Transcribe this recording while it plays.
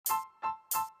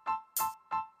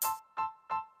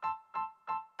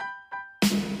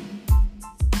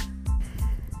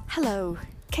Hello,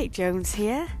 Kate Jones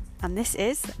here, and this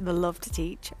is the Love to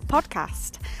Teach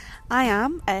podcast. I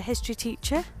am a history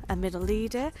teacher, a middle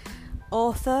leader,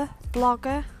 author,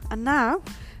 blogger, and now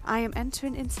I am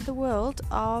entering into the world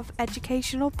of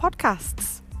educational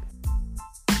podcasts.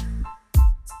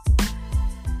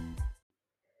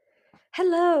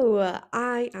 Hello,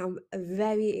 I am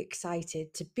very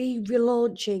excited to be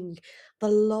relaunching the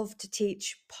Love to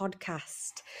Teach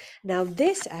podcast. Now,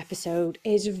 this episode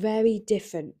is very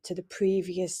different to the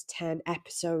previous 10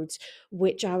 episodes,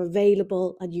 which are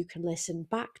available and you can listen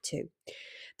back to.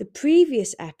 The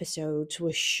previous episodes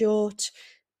were short,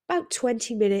 about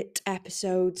 20-minute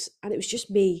episodes, and it was just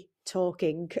me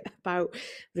talking about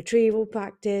retrieval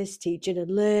practice, teaching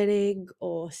and learning,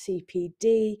 or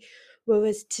CPD.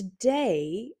 Whereas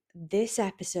today, this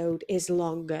episode is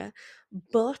longer,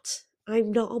 but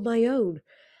I'm not on my own.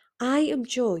 I am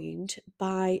joined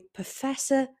by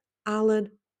Professor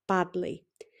Alan Baddeley.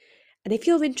 And if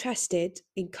you're interested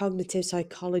in cognitive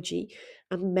psychology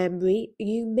and memory,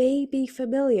 you may be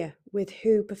familiar with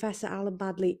who Professor Alan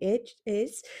Baddeley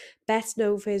is, best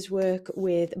known for his work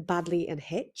with Baddeley and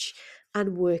Hitch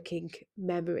and working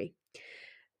memory.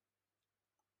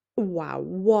 Wow,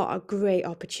 what a great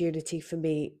opportunity for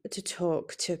me to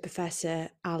talk to Professor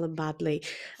Alan Baddeley.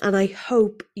 And I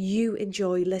hope you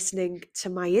enjoy listening to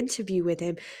my interview with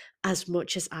him as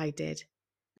much as I did.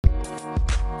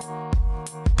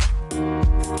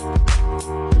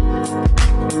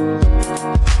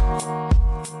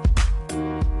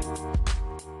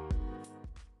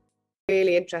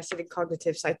 Really interested in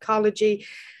cognitive psychology.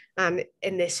 And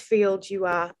in this field, you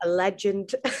are a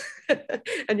legend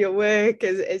and your work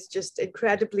is just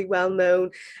incredibly well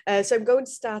known. So I'm going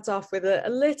to start off with a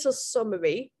little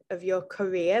summary of your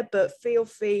career, but feel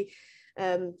free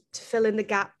to fill in the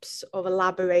gaps or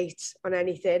elaborate on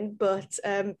anything. But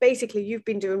basically, you've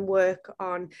been doing work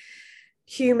on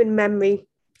human memory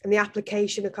and the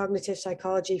application of cognitive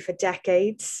psychology for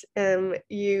decades.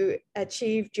 You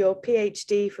achieved your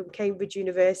PhD from Cambridge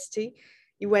University.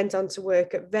 You went on to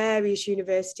work at various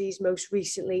universities, most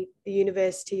recently the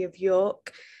University of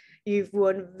York. You've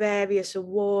won various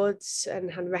awards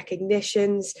and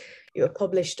recognitions. You're a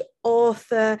published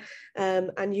author,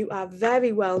 and you are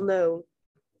very well known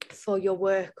for your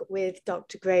work with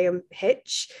Dr. Graham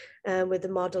Hitch, with the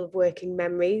model of working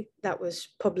memory that was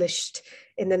published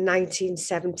in the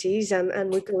 1970s,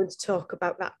 and we're going to talk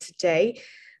about that today.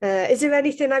 Is there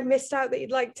anything I've missed out that you'd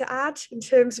like to add in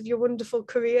terms of your wonderful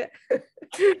career?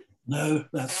 No,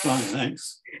 that's fine,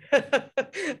 thanks.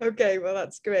 Okay, well,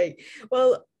 that's great.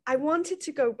 Well, I wanted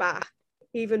to go back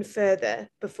even further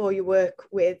before you work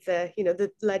with,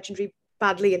 the legendary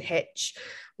Baddeley and Hitch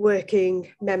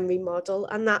working memory model,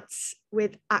 and that's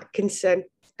with Atkinson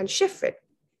and Shiffrin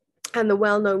and the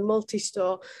well-known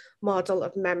multi-store model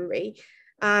of memory.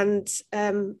 And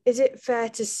is it fair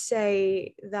to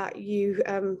say that you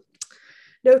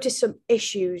noticed some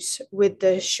issues with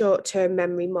the short-term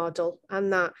memory model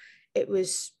and that it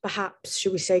was perhaps,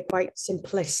 should we say, quite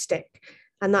simplistic,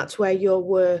 and that's where your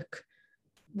work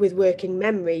with working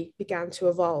memory began to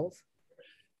evolve?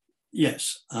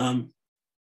 Yes, I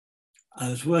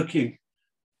was working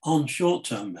on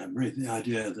short-term memory, the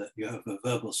idea that you have a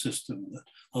verbal system that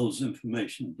holds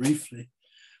information briefly,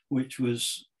 which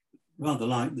was rather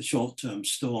like the short-term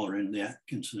store in the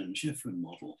Atkinson and Shiffrin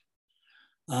model,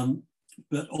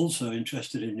 but also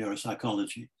interested in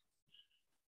neuropsychology.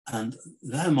 And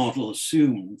their model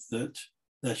assumed that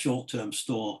their short-term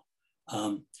store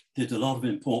did a lot of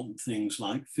important things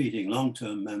like feeding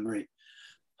long-term memory,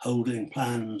 holding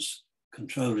plans,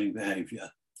 controlling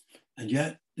behavior. And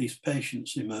yet these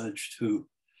patients emerged who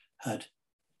had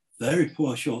very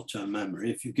poor short-term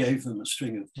memory. If you gave them a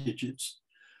string of digits,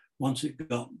 once it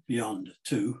got beyond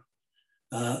 2,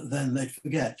 then they'd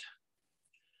forget.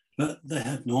 But they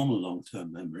had normal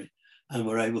long-term memory and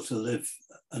were able to live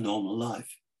a normal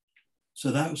life.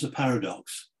 So that was a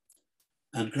paradox.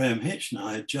 And Graham Hitch and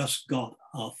I had just got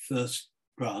our first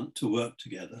grant to work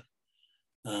together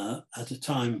at a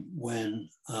time when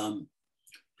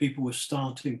people were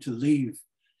starting to leave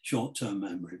short-term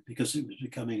memory because it was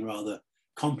becoming rather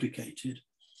complicated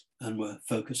and were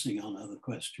focusing on other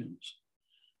questions.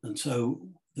 And so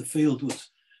the field was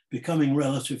becoming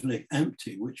relatively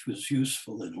empty, which was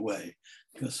useful in a way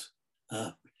because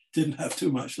didn't have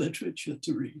too much literature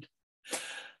to read.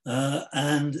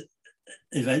 And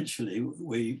eventually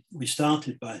we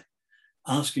started by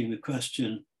asking the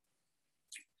question,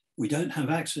 we don't have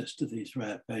access to these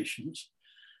rare patients.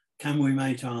 Can we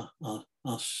make our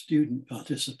student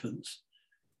participants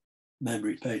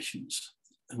memory patients?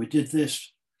 And we did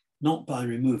this not by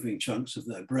removing chunks of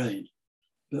their brain,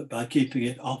 but by keeping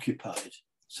it occupied.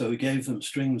 So we gave them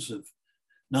strings of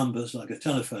numbers like a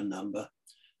telephone number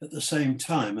at the same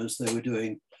time as they were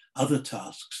doing other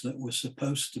tasks that were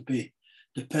supposed to be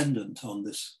dependent on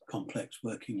this complex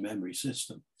working memory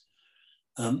system.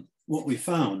 What we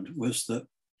found was that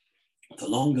the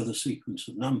longer the sequence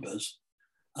of numbers,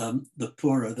 the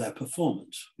poorer their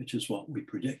performance, which is what we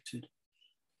predicted.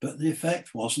 But the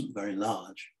effect wasn't very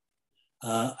large.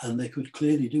 And they could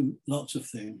clearly do lots of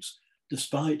things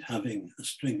despite having a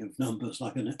string of numbers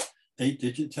like an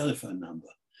 8-digit telephone number.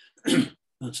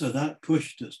 And so that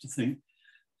pushed us to think,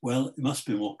 well, it must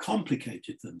be more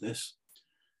complicated than this.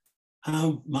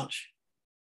 How much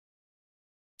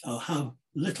or how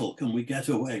little can we get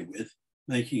away with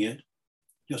making it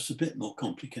just a bit more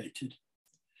complicated?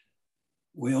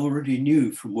 We already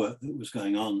knew from work that was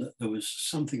going on that there was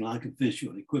something like a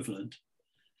visual equivalent,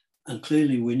 and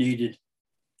clearly we needed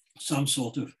some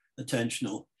sort of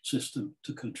attentional system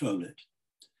to control it.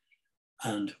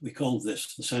 And we called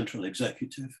this the central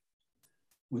executive,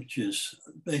 which is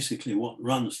basically what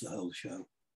runs the whole show.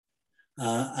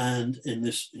 And in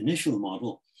this initial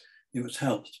model, it was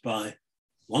helped by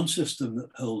one system that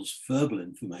holds verbal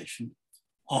information,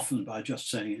 often by just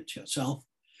saying it to yourself,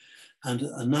 and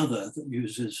another that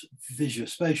uses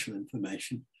visuospatial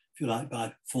information, if you like,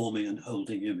 by forming and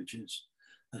holding images.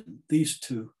 And these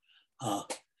two are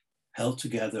held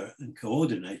together and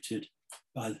coordinated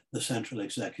by the central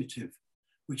executive,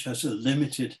 which has a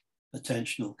limited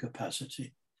attentional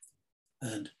capacity.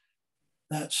 And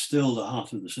that's still the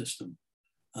heart of the system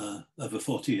over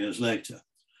 40 years later,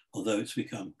 although it's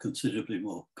become considerably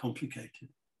more complicated.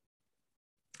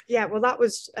 Yeah, well, that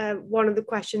was one of the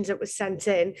questions that was sent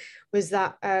in, was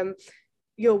that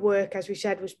your work, as we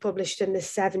said, was published in the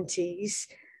 70s.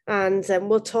 And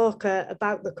we'll talk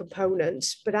about the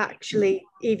components, but actually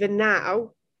even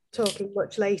now, talking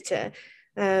much later,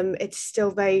 it's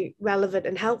still very relevant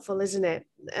and helpful, isn't it?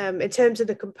 In terms of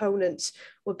the components,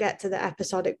 we'll get to the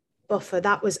episodic buffer.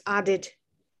 That was added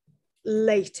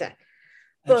later.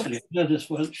 Actually, this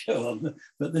won't show on,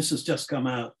 but this has just come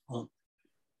out on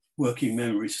Working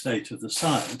Memory State of the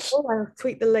Science. Oh, I'll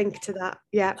tweet the link to that,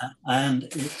 yeah. And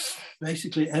it's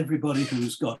basically everybody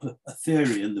who's got a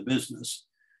theory in the business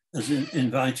is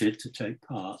invited to take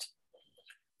part.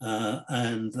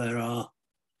 And there are,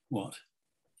 what?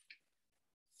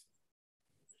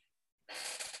 A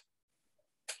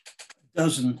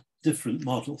dozen different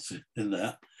models in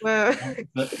there. Wow.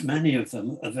 But many of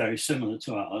them are very similar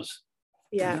to ours.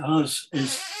 Yeah. And ours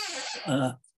is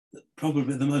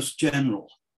probably the most general.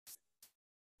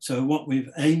 So what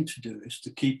we've aimed to do is to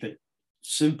keep it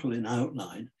simple in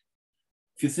outline.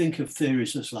 If you think of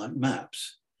theories as like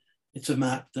maps, it's a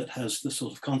map that has the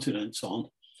sort of continents on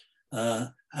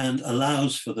and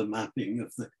allows for the mapping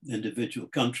of the individual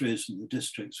countries and the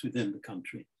districts within the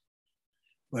country.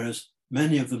 Whereas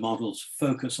many of the models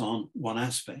focus on one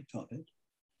aspect of it.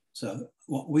 So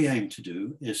what we aim to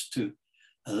do is to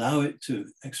allow it to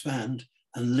expand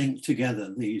and link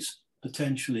together these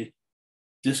potentially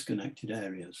disconnected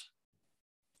areas.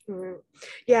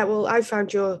 Yeah, well, I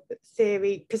found your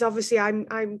theory, because obviously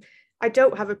I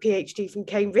don't have a PhD from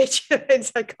Cambridge in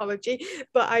psychology,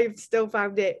 but I've still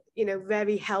found it,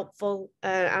 very helpful,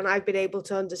 and I've been able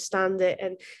to understand it,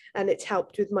 and it's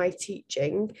helped with my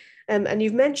teaching. And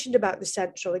you've mentioned about the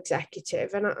central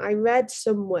executive, and I read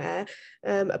somewhere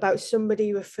about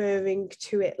somebody referring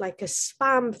to it like a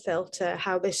spam filter,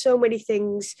 how there's so many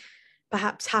things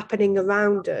perhaps happening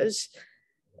around us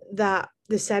that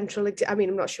the central,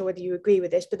 I'm not sure whether you agree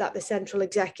with this, but that the central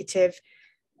executive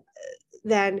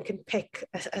then can pick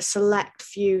a select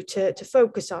few to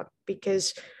focus on,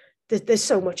 because there's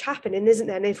so much happening, isn't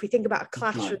there? And if we think about a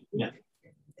classroom. Right.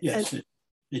 Yeah. Yes,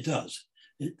 it does.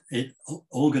 It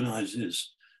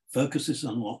organizes, focuses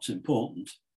on what's important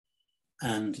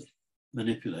and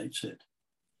manipulates it.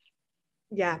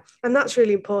 Yeah, and that's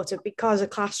really important, because a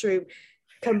classroom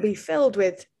can be filled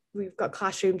with, we've got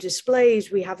classroom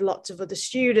displays, we have lots of other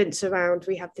students around,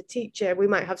 we have the teacher, we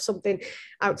might have something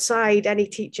outside. Any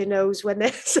teacher knows when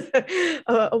there's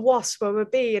a wasp or a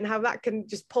bee and how that can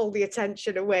just pull the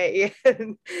attention away.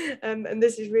 And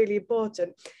this is really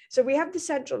important. So we have the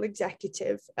central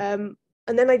executive.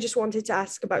 And then I just wanted to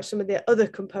ask about some of the other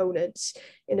components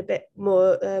in a bit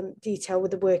more detail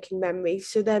with the working memory.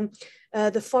 So then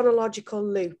the phonological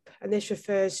loop, and this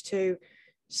refers to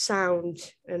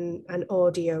sound and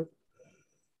audio.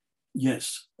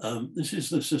 Yes, this is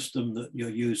the system that you're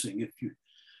using if you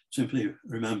simply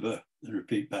remember and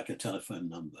repeat back a telephone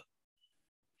number.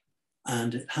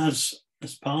 And it has,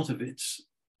 as part of its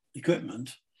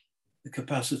equipment, the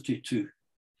capacity to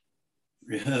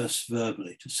rehearse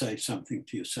verbally to say something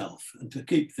to yourself and to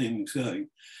keep things going,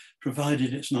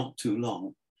 provided it's not too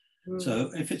long.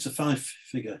 So if it's a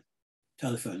 5-figure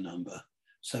telephone number,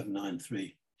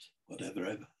 793,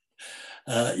 whatever,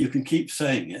 you can keep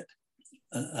saying it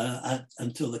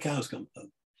until the cows come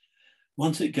home.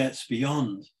 Once it gets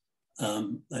beyond,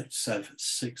 let's say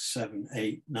 6, 7,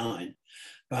 8, 9,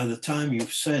 by the time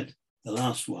you've said the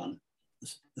last one,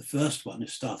 the first one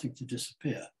is starting to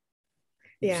disappear.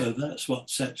 Yeah. So that's what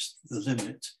sets the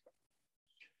limit.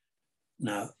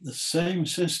 Now, the same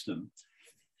system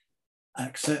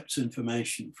accepts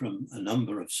information from a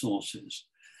number of sources.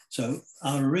 So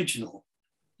our original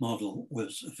model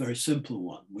was a very simple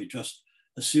one. We just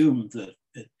assumed that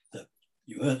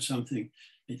you heard something,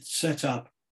 it set up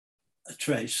a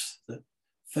trace that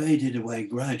faded away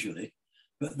gradually,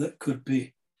 but that could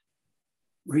be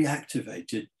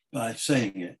reactivated by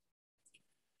saying it.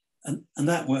 And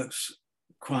that works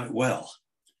quite well.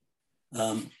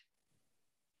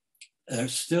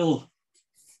 There's still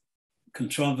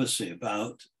controversy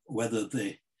about whether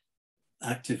the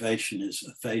activation is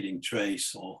a fading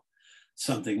trace or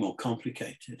something more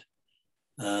complicated.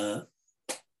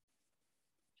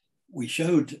 We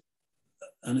showed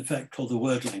an effect called the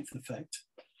word length effect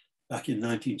back in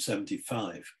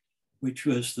 1975, which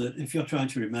was that if you're trying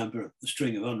to remember a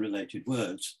string of unrelated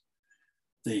words,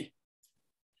 the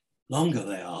longer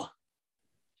they are,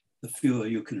 the fewer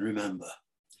you can remember.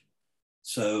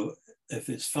 So if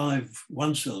it's 5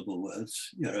 one-syllable words,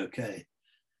 you're okay.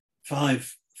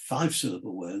 5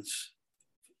 five-syllable words,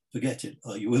 forget it,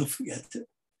 or you will forget it.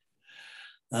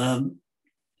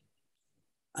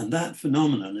 And that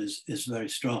phenomenon is very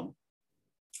strong.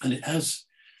 And it has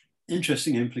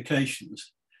interesting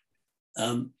implications.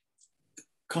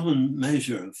 Common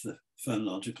measure of the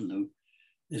phonological loop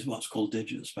is what's called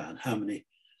digit span, how many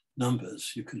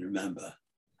numbers you can remember,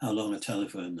 how long a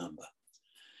telephone number.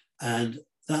 And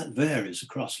that varies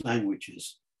across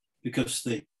languages because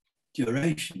the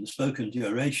duration, the spoken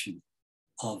duration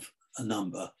of a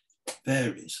number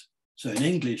varies. So in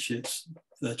English, it's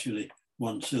virtually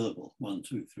one syllable, 1,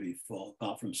 2, 3, 4,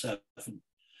 apart from 7.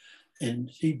 In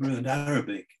Hebrew and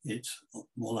Arabic, it's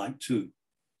more like 2.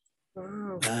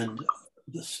 Wow. And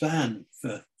the span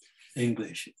for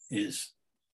English is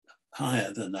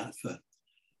higher than that for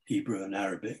Hebrew and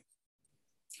Arabic.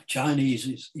 Chinese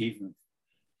is even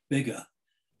bigger,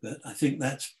 but I think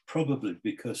that's probably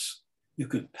because you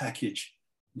can package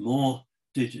more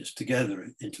digits together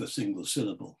into a single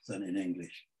syllable than in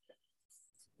English.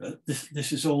 But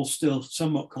this is all still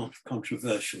somewhat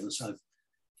controversial, as I've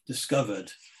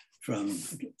discovered from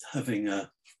having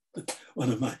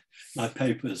one of my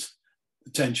papers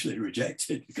potentially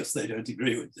rejected because they don't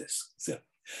agree with this. So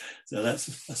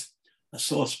that's a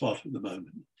sore spot at the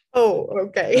moment. Oh,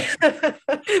 okay.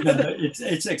 No,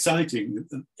 it's exciting.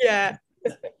 Yeah.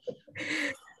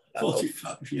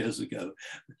 45 years ago,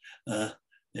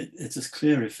 it's a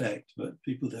clear effect, but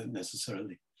people don't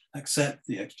necessarily accept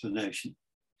the explanation.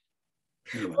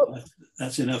 Anyway,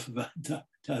 that's enough about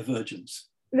divergence.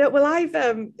 No, well,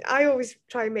 I always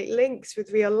try and make links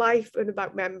with real life and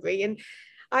about memory, and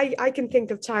I can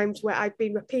think of times where I've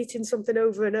been repeating something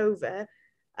over and over,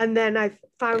 and then I've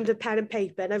found a pen and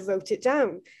paper and I wrote it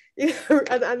down. You know,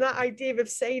 and that idea of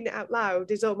saying it out loud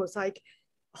is almost like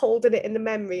holding it in the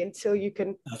memory until you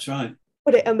can. That's right.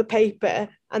 Put it on the paper,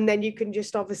 and then you can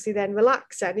just obviously then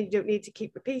relax it, and you don't need to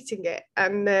keep repeating it.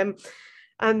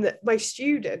 And my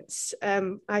students,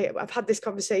 I've had this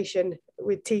conversation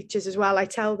with teachers as well. I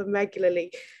tell them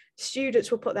regularly,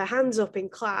 students will put their hands up in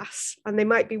class and they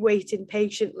might be waiting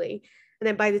patiently. And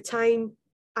then by the time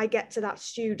I get to that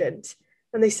student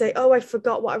and they say, oh, I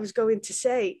forgot what I was going to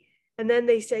say. And then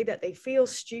they say that they feel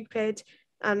stupid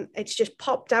and it's just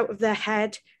popped out of their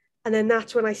head. And then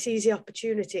that's when I seize the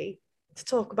opportunity to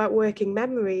talk about working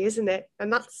memory, isn't it?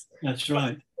 And that's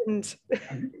right.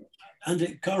 And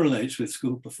it correlates with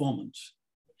school performance.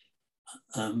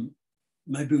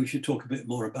 Maybe we should talk a bit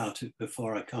more about it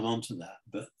before I come on to that,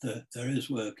 but there is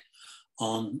work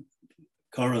on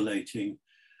correlating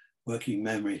working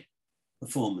memory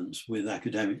performance with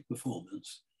academic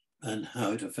performance and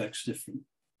how it affects different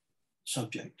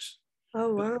subjects.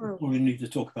 Oh, wow. But we need to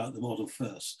talk about the model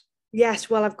first. Yes,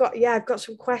 well, I've got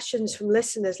some questions from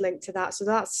listeners linked to that. So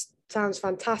that sounds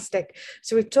fantastic.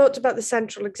 So we've talked about the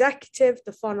central executive,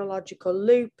 the phonological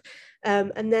loop,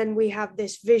 and then we have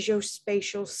this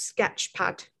visuospatial sketch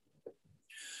pad.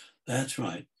 That's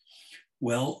right.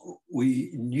 Well,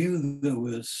 we knew there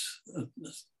was a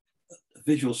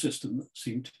visual system that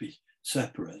seemed to be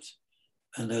separate,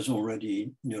 and there's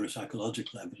already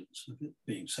neuropsychological evidence of it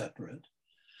being separate.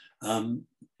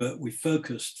 But we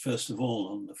focused first of all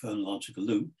on the phonological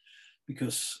loop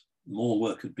because more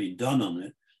work had been done on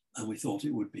it, and we thought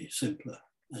it would be simpler.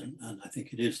 And I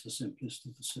think it is the simplest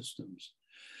of the systems.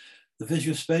 The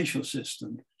visuospatial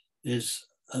system is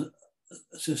a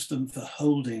system for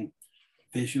holding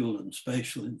visual and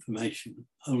spatial information,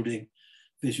 holding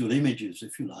visual images,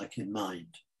 if you like, in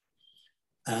mind.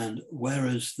 And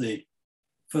whereas the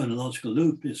phonological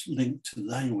loop is linked to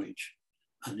language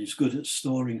and is good at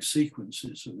storing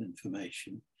sequences of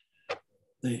information,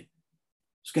 the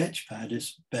sketchpad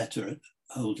is better at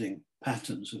holding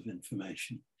patterns of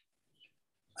information.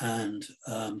 And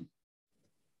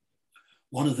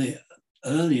one of the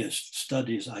earliest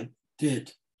studies I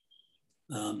did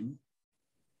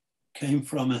came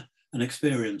from an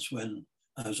experience when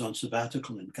I was on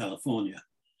sabbatical in California.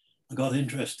 I got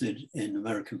interested in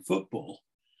American football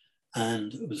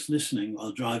and was listening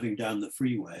while driving down the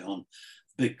freeway on a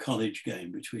big college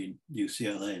game between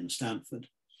UCLA and Stanford.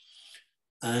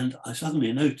 And I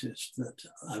suddenly noticed that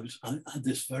I had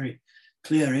this very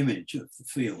clear image of the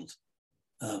field,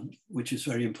 which is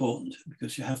very important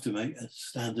because you have to make a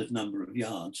standard number of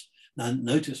yards. And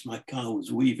I noticed my car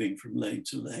was weaving from lane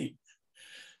to lane.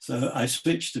 So I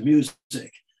switched to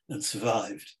music and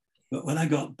survived. But when I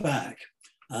got back,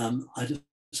 I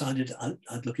decided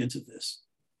I'd look into this.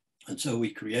 And so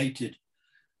we created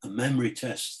a memory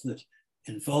test that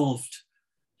involved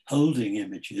holding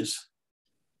images.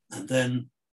 And then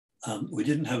we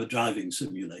didn't have a driving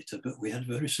simulator, but we had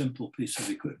a very simple piece of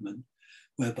equipment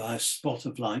whereby a spot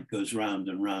of light goes round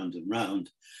and round and round,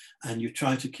 and you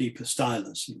try to keep a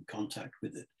stylus in contact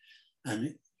with it. And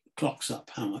it clocks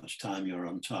up how much time you're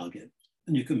on target.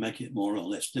 And you can make it more or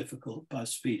less difficult by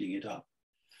speeding it up.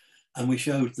 And we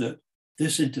showed that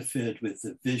this interfered with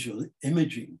the visual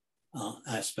imaging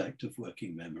aspect of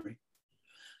working memory,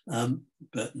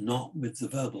 but not with the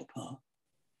verbal part.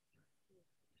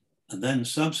 And then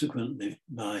subsequently,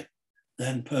 my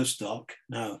then postdoc,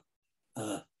 now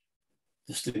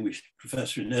distinguished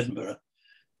professor in Edinburgh,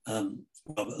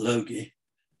 Robert Logie,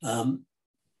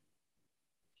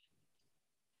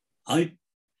 I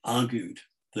argued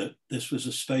that this was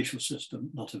a spatial system,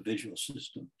 not a visual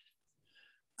system.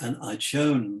 And I'd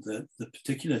shown that the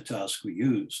particular task we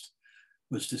used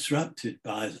was disrupted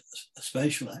by a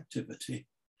spatial activity,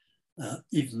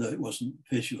 even though it wasn't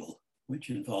visual, which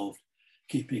involved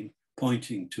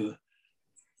pointing to a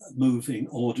moving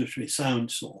auditory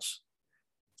sound source.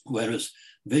 Whereas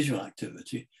visual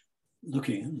activity,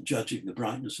 looking and judging the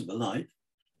brightness of a light,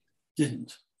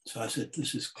 didn't. So I said,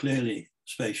 this is clearly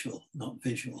spatial, not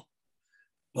visual.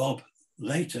 Bob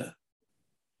later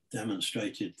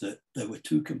demonstrated that there were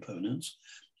two components.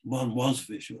 One was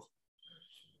visual,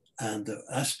 and the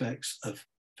aspects of,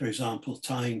 for example,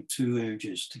 tying two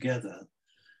images together,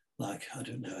 like, I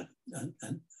don't know,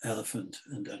 an elephant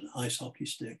and an ice hockey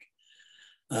stick,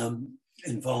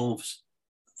 involves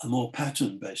a more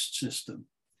pattern-based system.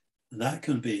 And that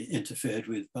can be interfered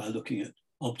with by looking at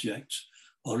objects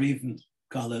or even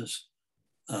colors,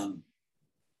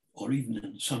 or even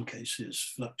in some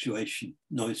cases, fluctuation,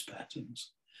 noise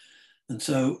patterns. And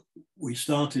so we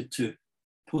started to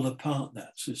pull apart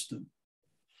that system.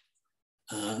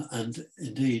 And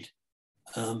indeed,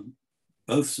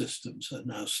 both systems are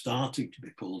now starting to be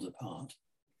pulled apart.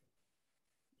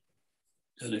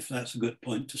 And if that's a good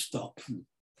point to stop.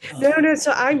 No,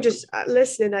 so I'm just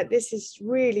listening. Like, this is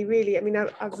really, really, I mean,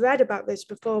 I've read about this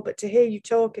before, but to hear you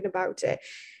talking about it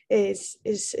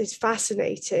is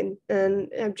fascinating. And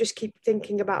I just keep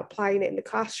thinking about applying it in the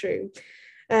classroom.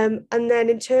 And then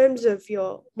in terms of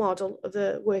your model of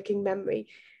the working memory,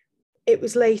 it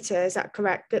was later, is that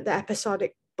correct, that the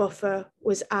episodic buffer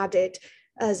was added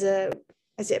as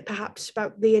it perhaps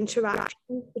about the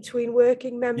interaction between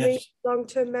working memory, yes, and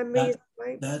long-term memory,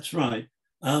 right? That's right.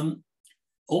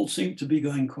 All seemed to be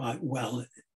going quite well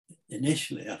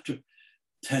initially. After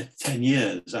 10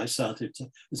 years, I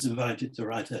was invited to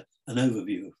write an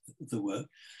overview of the work.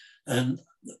 And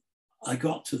I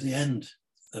got to the end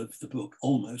of the book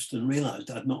almost and realized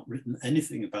I'd not written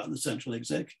anything about the central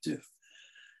executive.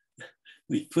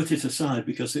 We put it aside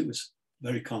because it was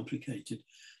very complicated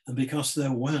and because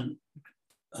there weren't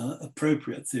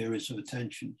appropriate theories of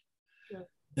attention.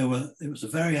 Yeah. It was a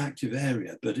very active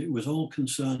area, but it was all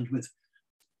concerned with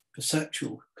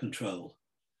perceptual control.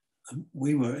 And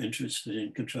we were interested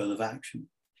in control of action.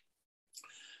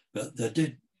 But there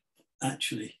did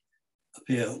actually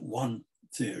appear one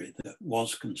theory that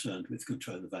was concerned with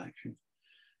control of action.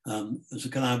 There's a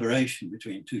collaboration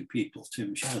between two people,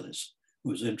 Tim Shellis,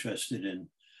 who was interested in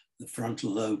the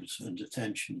frontal lobes and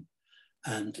attention,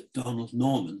 and Donald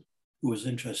Norman, who was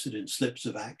interested in slips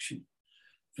of action.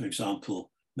 for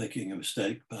example, making a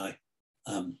mistake by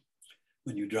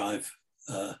when you drive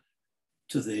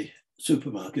to the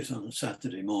supermarket on a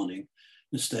Saturday morning,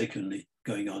 mistakenly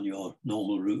going on your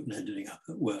normal route and ending up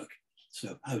at work.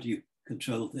 So how do you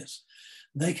control this?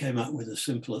 They came up with a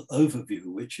simple overview,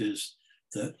 which is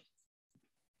that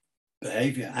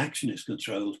behavior action is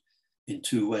controlled in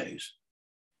two ways.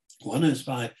 One is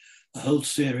by a whole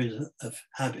series of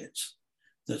habits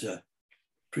that are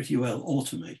pretty well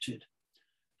automated.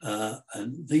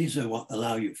 And these are what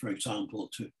allow you, for example,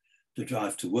 to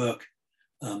drive to work,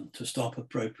 to stop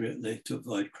appropriately, to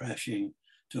avoid crashing,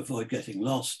 to avoid getting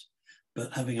lost.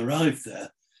 But having arrived there,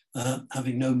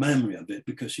 having no memory of it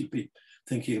because you've been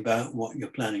thinking about what you're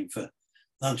planning for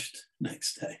lunch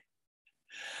next day.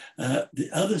 The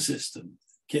other system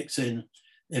kicks in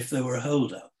if there were a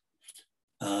hold-up.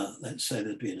 Let's say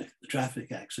there'd been a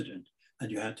traffic accident and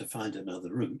you had to find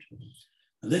another route.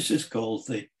 And this is called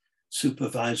the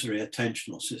supervisory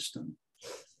attentional system.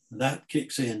 And that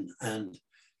kicks in and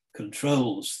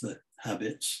controls the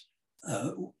habits,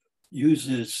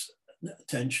 uses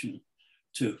attention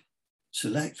to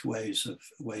select ways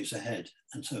ahead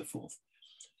and so forth.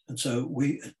 And so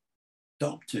we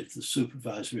adopted the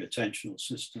supervisory attentional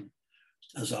system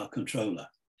as our controller.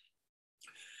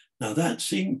 Now that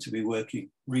seemed to be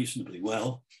working reasonably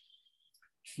well.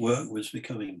 Work was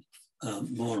becoming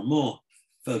more and more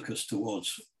focused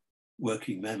towards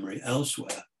working memory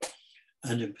elsewhere.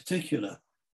 And in particular,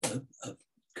 a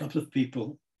couple of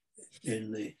people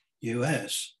in the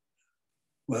US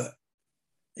were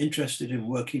interested in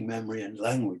working memory and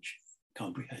language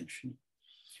comprehension.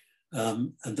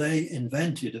 And they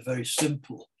invented a very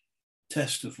simple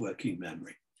test of working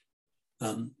memory,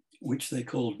 which they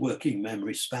called working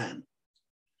memory span.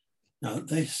 Now,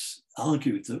 they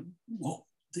argued that what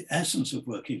the essence of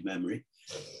working memory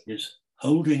is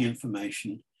holding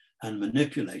information and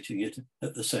manipulating it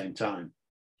at the same time.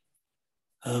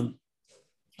 And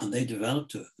they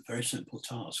developed a very simple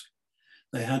task.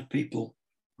 They had people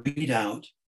read out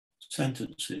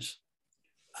sentences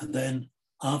and then,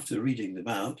 after reading them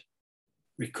out,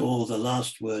 recall the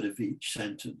last word of each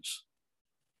sentence.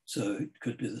 So it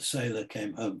could be the sailor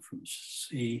came home from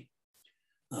sea.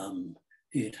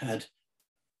 He had had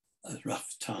a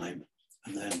rough time,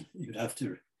 and then you'd have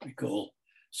to recall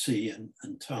sea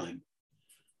and time.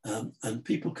 And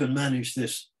people can manage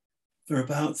this for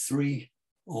about 3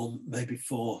 or maybe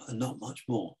 4 and not much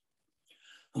more.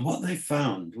 And what they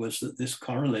found was that this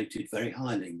correlated very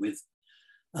highly with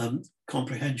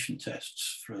comprehension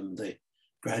tests from the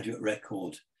graduate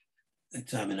record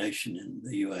examination in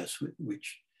the US,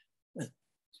 which a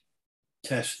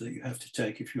test that you have to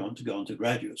take if you want to go on to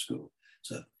graduate school.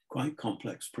 So quite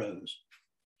complex prose.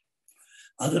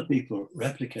 Other people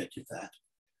replicated that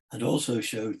and also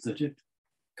showed that it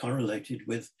correlated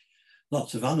with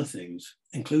lots of other things,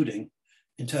 including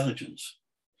intelligence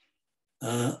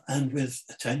and with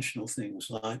attentional things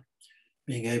like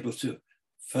being able to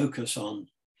focus on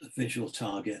a visual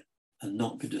target and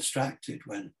not be distracted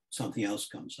when something else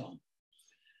comes on.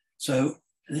 So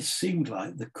this seemed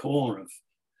like the core of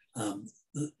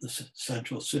the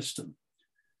central system.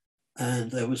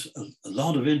 And there was a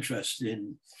lot of interest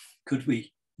in, could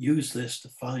we use this to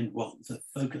find what the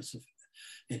focus of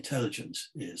intelligence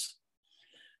is?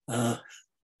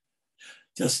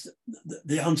 Just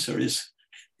the answer is,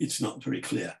 it's not very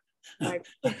clear. Right.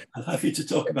 I'm happy to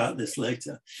talk about this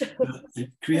later.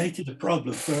 It created a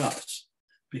problem for us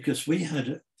because we had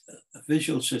a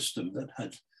visual system that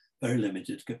had very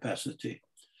limited capacity,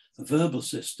 a verbal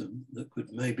system that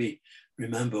could maybe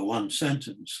remember one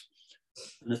sentence,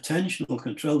 an attentional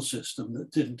control system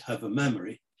that didn't have a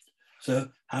memory. So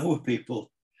how were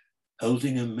people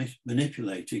holding and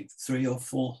manipulating 3 or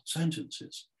 4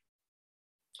 sentences?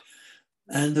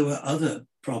 And there were other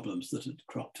problems that had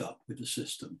cropped up with the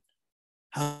system.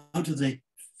 How do the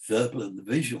verbal and the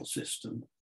visual system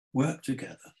work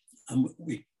together? And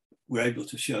we were able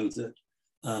to show that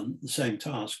the same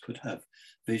task could have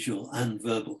visual and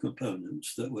verbal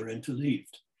components that were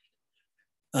interleaved.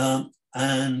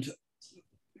 And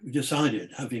we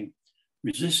decided, having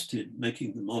resisted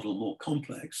making the model more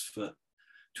complex for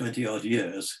 20 odd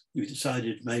years, we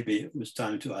decided maybe it was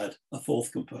time to add a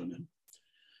 4th component.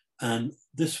 And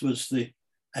this was the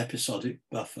episodic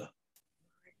buffer.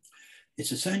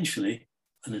 It's essentially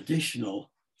an additional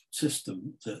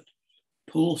system that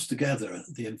pulls together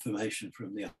the information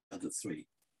from the other 3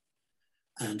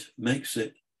 and makes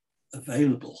it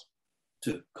available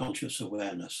to conscious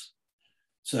awareness.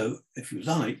 So if you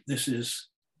like, this is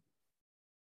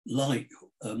like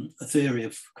a theory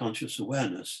of conscious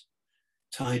awareness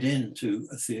tied into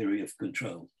a theory of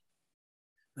control.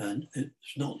 And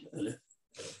it's not an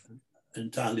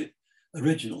entirely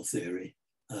original theory.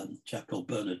 A chap called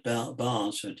Bernard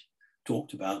Bars had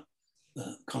talked about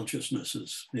consciousness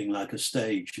as being like a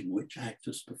stage in which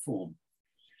actors perform.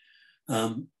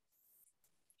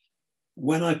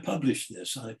 When I published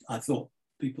this, I thought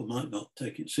people might not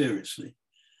take it seriously,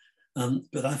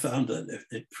 but I found that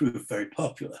it proved very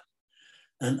popular.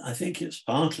 And I think it's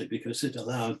partly because it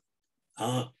allowed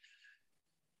our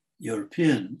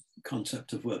European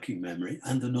concept of working memory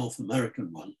and the North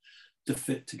American one to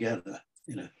fit together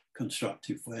in a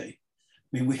constructive way.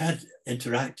 I mean, we had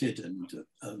interacted and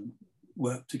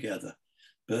worked together,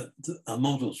 but our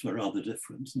models were rather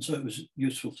different. And so it was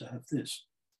useful to have this.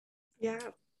 Yeah.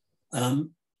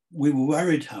 We were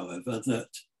worried, however, that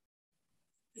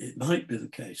it might be the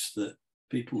case that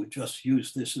people would just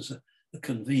use this as a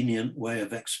convenient way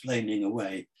of explaining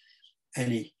away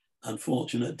any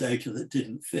unfortunate data that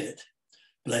didn't fit,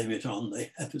 blame it on the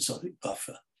episodic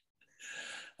buffer.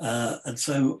 And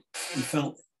so we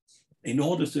felt in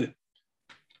order to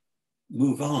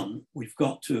move on, we've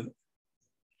got to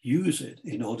use it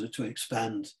in order to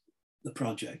expand the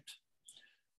project.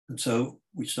 And so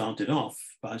we started off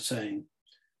by saying,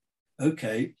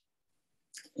 okay,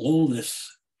 all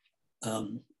this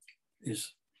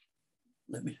is,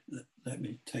 let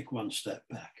me take one step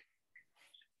back.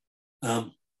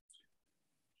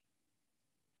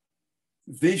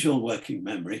 Visual working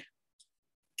memory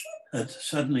had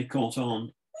suddenly caught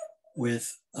on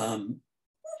with,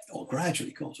 or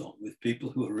gradually caught on with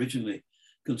people who were originally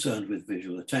concerned with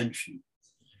visual attention.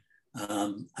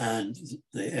 And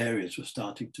the areas were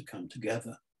starting to come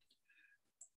together.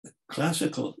 The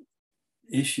classical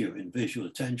issue in visual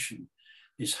attention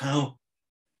is how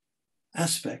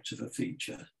aspects of a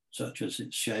feature, such as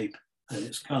its shape and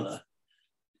its color,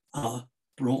 are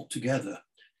brought together,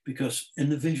 because in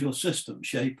the visual system,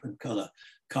 shape and color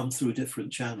come through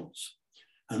different channels.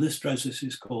 And this process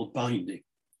is called binding.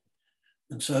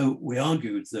 And so we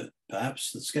argued that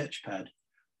perhaps the sketchpad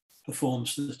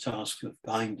performs the task of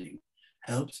binding,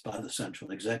 helped by the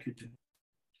central executive.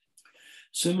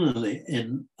 Similarly,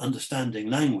 in understanding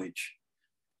language,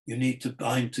 you need to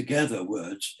bind together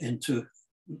words into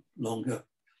longer,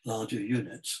 larger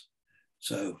units.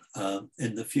 So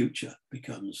in the future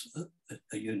becomes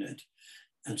a unit.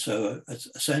 And so a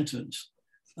sentence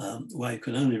where you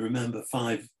can only remember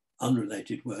 5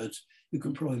 unrelated words, you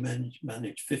can probably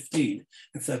manage 15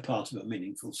 if they're part of a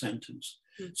meaningful sentence.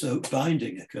 Mm-hmm. So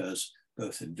binding occurs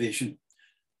both in vision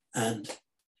and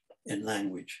in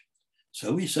language.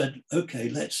 So we said, okay,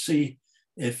 let's see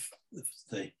if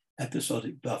the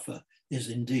episodic buffer is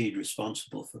indeed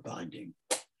responsible for binding.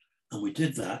 And we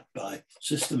did that by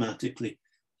systematically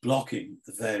blocking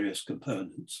the various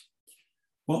components.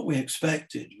 What we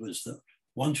expected was that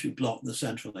once you block the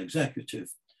central executive,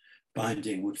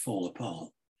 binding would fall apart.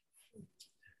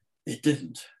 It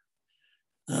didn't.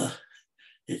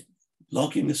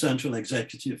 Blocking the central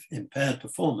executive impaired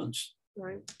performance,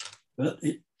 right, but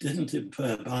it didn't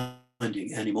impair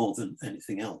binding any more than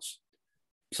anything else.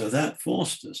 So that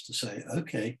forced us to say,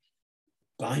 okay,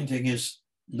 binding is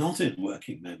not in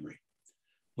working memory.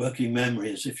 Working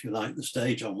memory is, if you like, the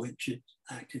stage on which it's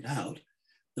acted out,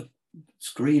 the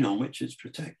screen on which it's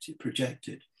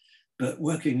projected. But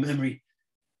working memory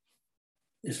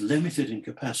is limited in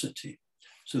capacity.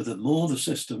 So the more the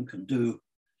system can do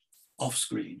off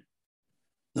screen,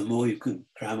 the more you can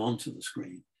cram onto the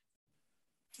screen.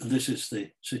 And this is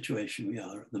the situation we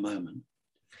are at the moment.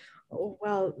 Oh,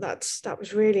 well, that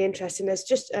was really interesting. There's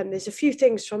just there's a few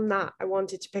things from that I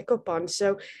wanted to pick up on.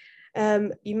 So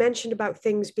you mentioned about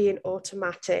things being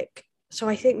automatic. So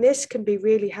I think this can be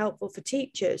really helpful for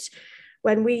teachers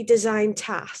when we design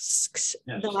tasks.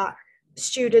 Yes. That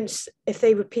students, if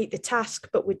they repeat the task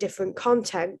but with different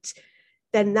content,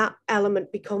 then that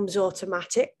element becomes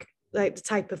automatic, like the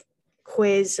type of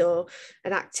quiz or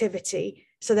an activity.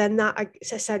 So then that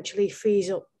essentially frees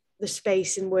up the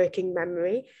space in working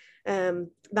memory.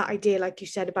 That idea, like you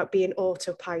said, about being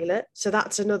autopilot. So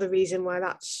that's another reason why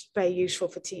that's very useful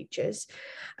for teachers.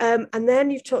 And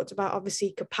then you've talked about,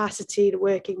 obviously, capacity, the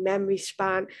working memory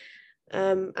span.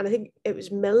 And I think it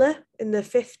was Miller in the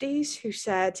 50s who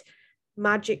said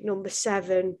magic number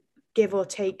 7, give or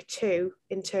take 2,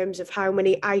 in terms of how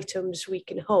many items we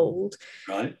can hold.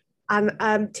 Right.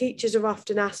 And teachers have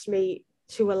often asked me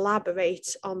to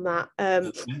elaborate on that.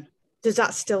 Okay. Does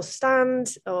that still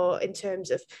stand? Or in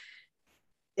terms of,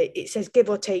 it says give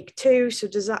or take 2. So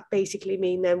does that basically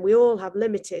mean then we all have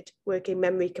limited working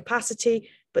memory capacity,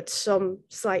 but some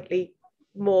slightly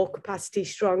more capacity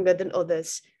stronger than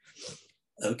others?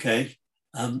 Okay,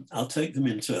 I'll take them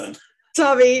in turn.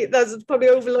 Sorry, that's probably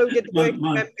overloaded the working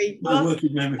memory. My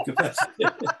working memory capacity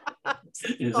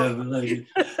is overloaded.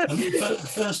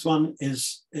 The first one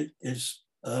is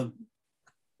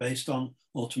based on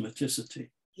automaticity.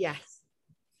 Yes.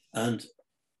 And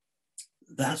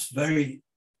that's very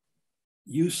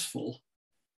useful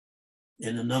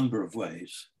in a number of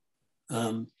ways.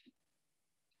 In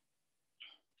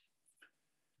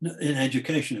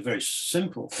education, a very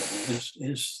simple thing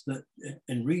is that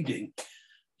in reading,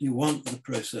 you want the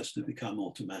process to become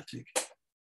automatic.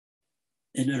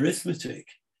 In arithmetic,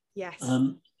 yes,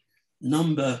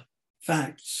 number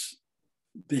facts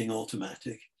being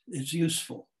automatic is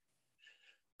useful.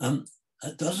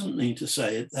 That doesn't mean to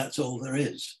say that's all there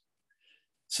is.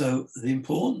 So the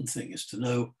important thing is to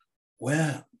know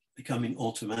where becoming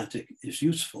automatic is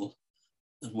useful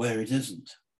and where it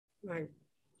isn't. Right.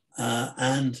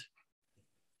 And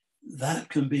that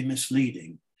can be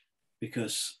misleading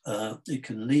because it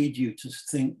can lead you to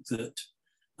think that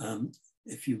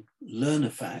if you learn a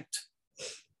fact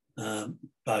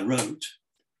by rote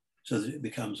so that it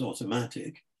becomes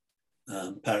automatic,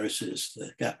 Paris is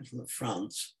the capital of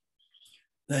France,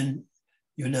 then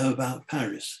you know about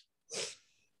Paris.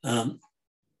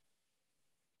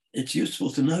 It's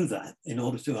useful to know that in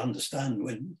order to understand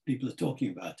when people are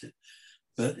talking about it,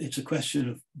 but it's a question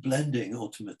of blending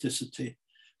automaticity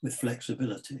with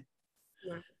flexibility.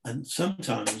 Yeah. And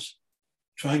sometimes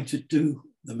trying to do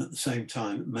them at the same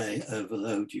time may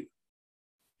overload you.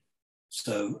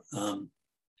 So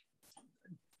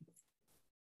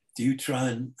do you try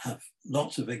and have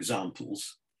lots of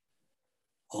examples,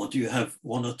 or do you have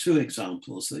one or two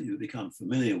examples that you become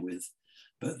familiar with,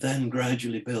 but then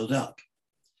gradually build up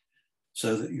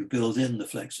so that you build in the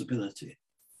flexibility?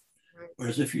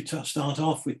 Whereas if you start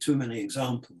off with too many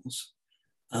examples,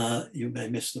 you may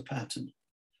miss the pattern.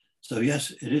 So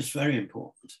yes, it is very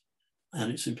important,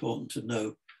 and it's important to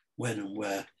know when and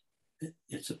where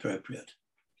it's appropriate.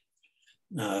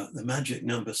 Now, the magic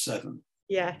number 7.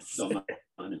 Yes. So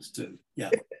 -2,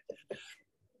 yeah.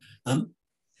 A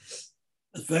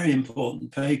very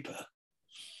important paper,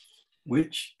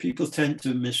 which people tend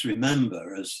to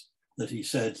misremember as that he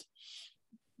said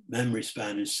memory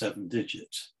span is 7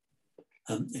 digits.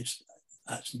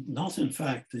 That's not, in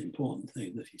fact, the important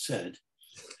thing that he said.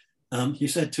 He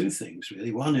said two things,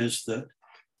 really. One is that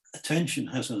attention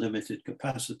has a limited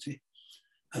capacity,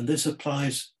 and this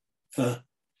applies for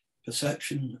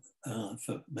perception,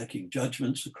 for making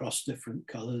judgments across different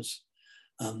colors.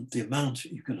 The amount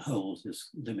you can hold is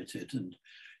limited, and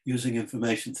using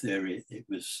information theory, it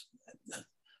was a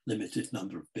limited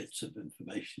number of bits of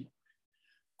information.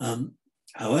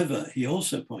 However, he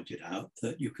also pointed out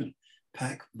that you can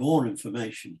pack more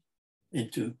information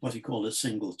into what he called a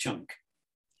single chunk.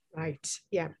 Right,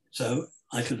 yeah. So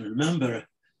I can remember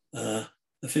a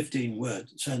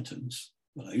 15-word sentence,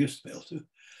 well, I used to be able to,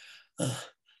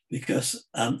 because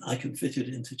I can fit it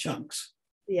into chunks.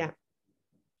 Yeah.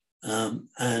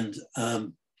 And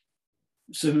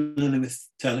similarly with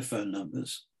telephone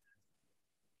numbers,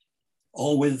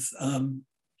 or with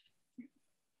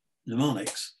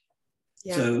mnemonics.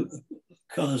 Yeah. So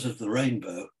colors of the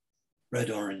rainbow, red,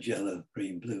 orange, yellow,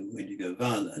 green, blue, indigo,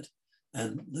 violet,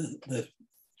 and the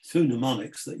two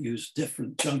mnemonics that use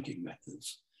different chunking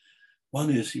methods. One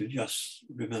is you just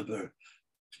remember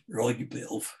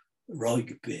Roigbiv,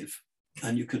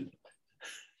 and you can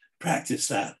practice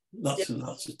that lots and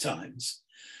lots of times.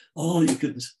 Or you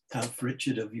can have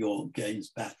Richard of York gains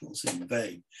battles in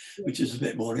vain, which is a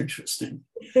bit more interesting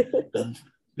and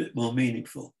a bit more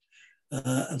meaningful.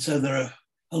 And so there are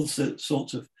also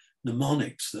sorts of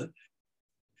mnemonics that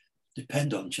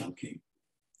depend on chunking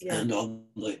and on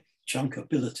the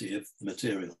chunkability of the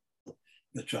material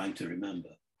you're trying to remember.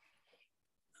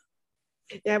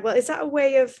 Yeah, well, is that a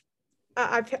way of,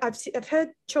 I've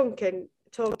heard chunking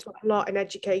talked about a lot in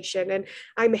education, and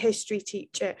I'm a history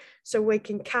teacher, so we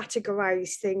can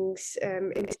categorize things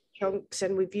into chunks,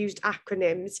 and we've used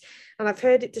acronyms, and I've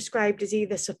heard it described as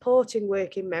either supporting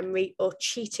working memory or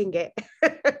cheating it.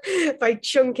 By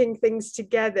chunking things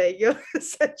together, you're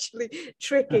essentially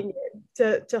tricking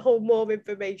it to hold more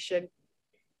information.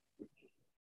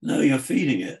 No, you're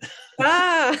feeding it.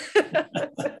 Ah,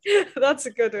 that's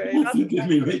a good way. If you give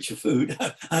me richer food,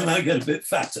 I might get a bit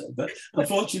fatter, but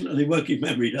unfortunately working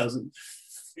memory doesn't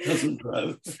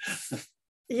grow.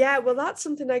 Yeah, well, that's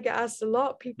something I get asked a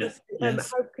lot. People,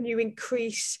 yes. How can you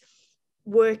increase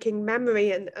working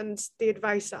memory? And the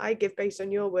advice that I give based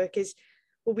on your work is,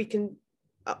 well, we can,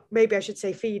 maybe I should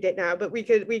say feed it now, but we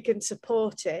can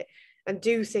support it and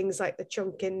do things like the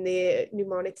chunking, the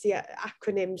mnemonics, the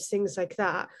acronyms, things like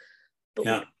that. But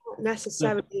we can't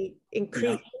necessarily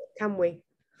increase it, can we?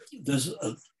 there's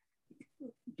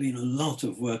been a lot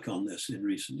of work on this in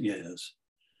recent years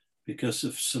because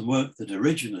of some work that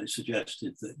originally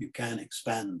suggested that you can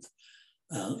expand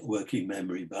working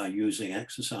memory by using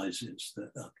exercises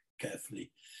that are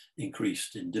carefully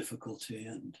increased in difficulty,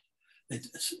 and it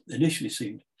initially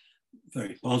seemed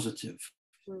very positive.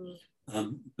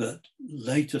 But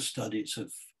later studies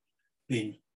have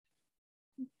been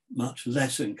much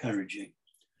less encouraging.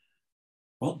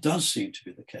 What does seem to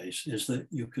be the case is that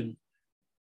you can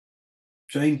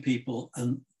train people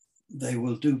and they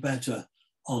will do better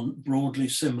on broadly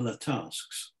similar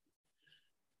tasks,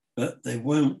 but they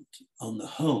won't, on the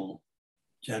whole,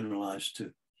 generalize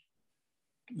to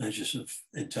measures of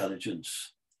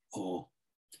intelligence or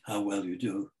how well you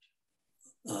do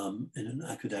in an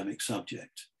academic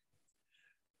subject.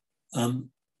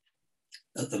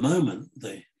 At the moment,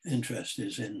 the interest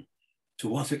is in to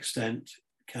what extent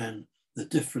can the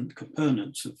different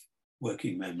components of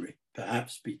working memory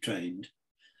perhaps be trained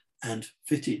and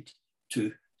fitted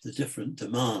to the different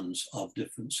demands of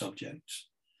different subjects.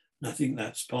 And I think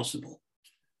that's possible.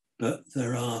 But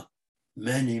there are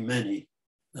many, many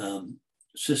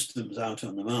systems out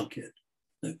on the market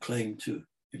that claim to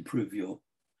improve your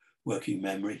working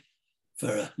memory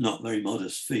for a not very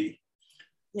modest fee.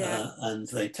 And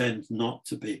they tend not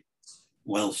to be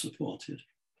well supported.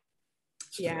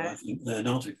 So I think they're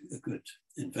not a good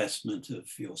investment of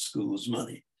your school's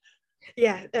money.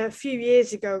 Yeah, a few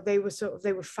years ago they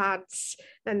were fads,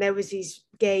 and there was these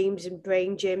games and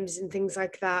brain gyms and things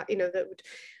like that, you know, that would,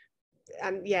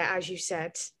 and yeah, as you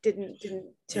said, didn't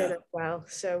turn up well.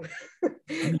 So I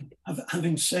mean,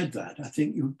 having said that, I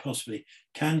think you possibly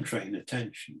can train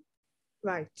attention,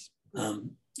 right,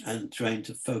 and train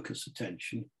to focus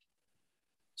attention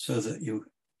so that you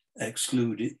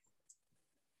exclude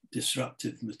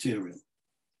disruptive material.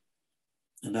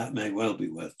 And that may well be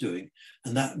worth doing.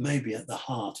 And that may be at the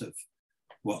heart of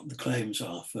what the claims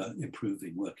are for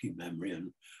improving working memory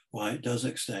and why it does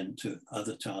extend to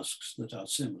other tasks that are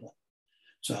similar.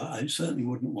 So I certainly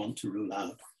wouldn't want to rule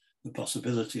out the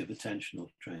possibility of attentional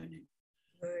training.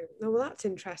 Right. Oh, well, that's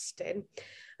interesting.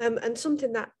 And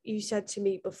something that you said to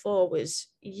me before was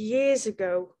years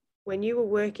ago when you were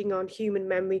working on human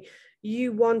memory,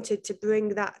 you wanted to bring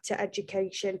that to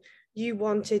education. You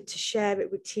wanted to share it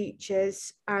with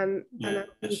teachers, and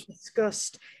we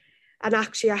discussed, and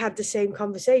actually I had the same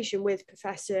conversation with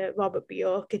Professor Robert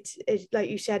Bjork. It's like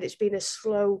you said, it's been a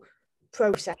slow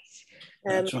process.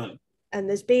 That's right. And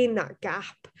there's been that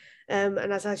gap. And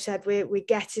as I've said, we're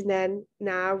getting there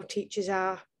now. Teachers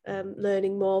are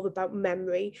learning more about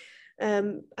memory.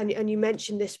 And you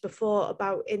mentioned this before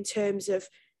about in terms of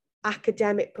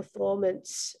academic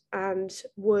performance and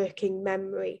working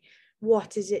memory.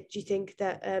 What is it, do you think,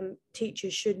 that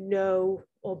teachers should know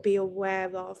or be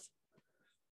aware of?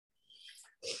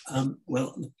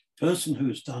 Well, the person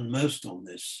who's done most on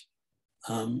this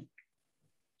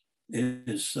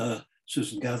is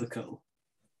Susan Gathercole.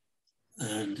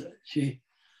 And she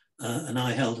and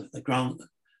I held a grant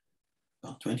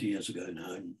about 20 years ago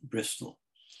now in Bristol.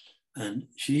 And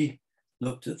she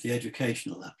looked at the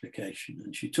educational application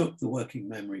and she took the working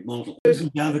memory model. Susan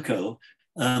Gathercole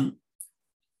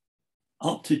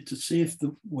opted to see if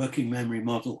the working memory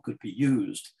model could be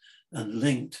used and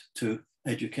linked to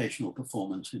educational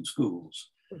performance in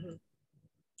schools.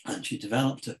 Mm-hmm. And she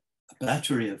developed a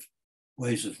battery of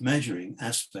ways of measuring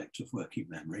aspects of working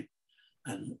memory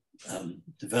and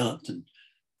developed and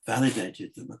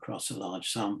validated them across a large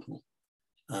sample,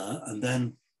 and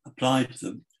then applied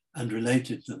them and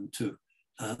related them to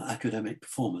academic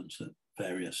performance at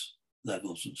various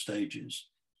levels and stages.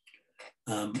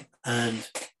 At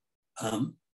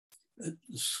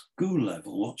the school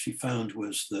level, what she found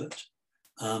was that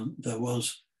there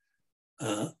was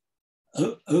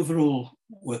overall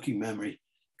working memory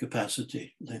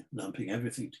capacity, lumping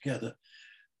everything together,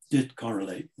 did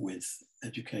correlate with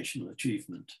educational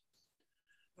achievement,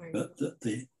 right, but that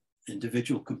the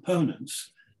individual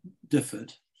components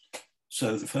differed.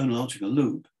 So the phonological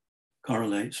loop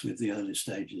correlates with the early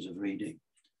stages of reading.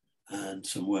 And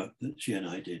some work that she and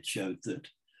I did showed that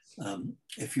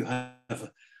if you have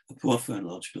a poor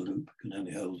phonological loop, can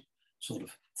only hold sort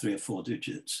of 3 or 4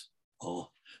 digits, or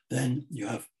then you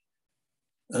have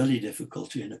early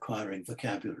difficulty in acquiring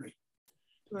vocabulary,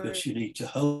 right, because you need to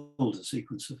hold a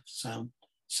sequence of sound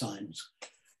signs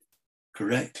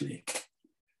correctly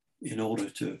in order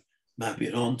to map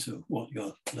it onto what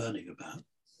you're learning about.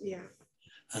 Yeah.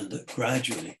 And that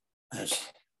gradually, as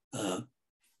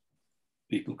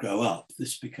people grow up,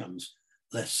 this becomes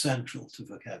less central to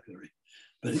vocabulary,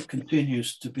 but it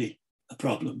continues to be a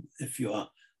problem if you are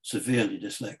severely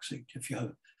dyslexic, if you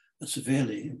have a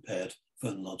severely impaired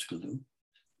phonological loop,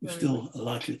 you Right. still are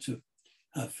likely to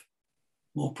have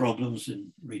more problems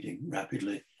in reading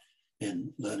rapidly,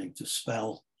 in learning to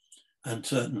spell, and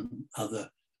certain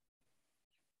other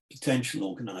potential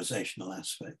organizational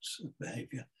aspects of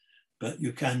behavior. But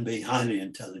you can be highly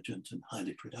intelligent and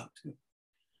highly productive.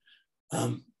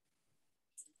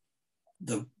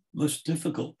 The most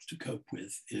difficult to cope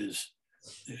with is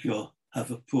if you have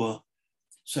a poor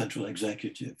central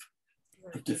executive,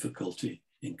 a difficulty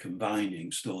in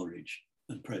combining storage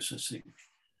and processing.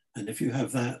 And if you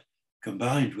have that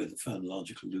combined with a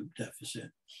phonological loop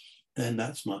deficit, then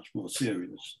that's much more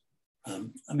serious.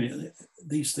 I mean,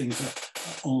 these things are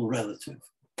all relative.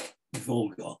 We've all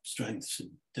got strengths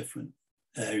in different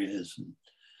areas and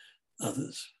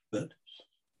others, but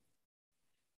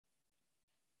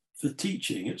for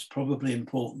teaching, it's probably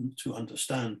important to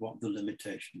understand what the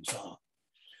limitations are.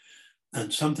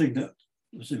 And something that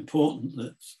was important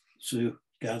that Sue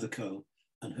Gathercole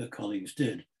and her colleagues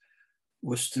did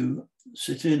was to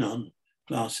sit in on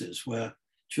classes where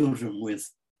children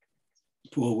with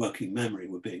poor working memory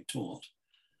were being taught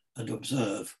and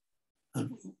observe.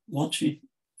 And what she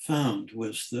found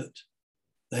was that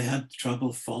they had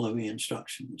trouble following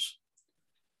instructions.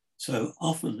 So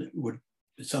often it would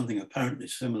be something apparently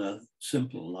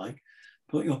simple, like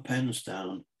put your pens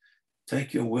down,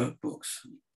 take your workbooks,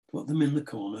 put them in the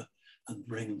corner and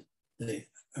bring the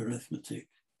arithmetic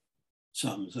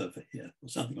sums over here, or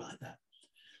something like that.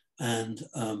 And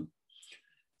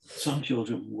some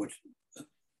children would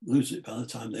lose it by the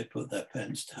time they put their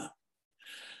pens down.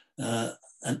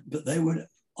 But they were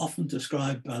often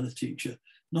described by the teacher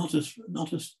not as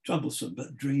troublesome,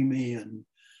 but dreamy and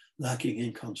lacking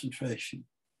in concentration.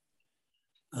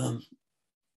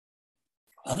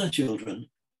 Other children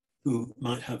who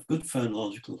might have good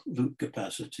phonological loop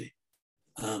capacity,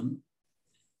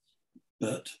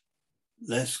 but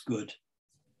less good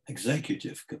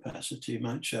executive capacity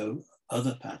might show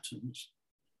other patterns.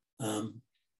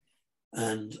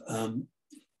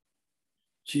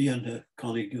 She and her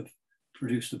colleague have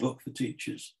produced a book for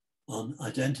teachers on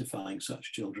identifying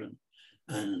such children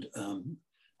and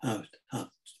how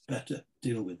to better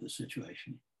deal with the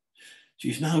situation.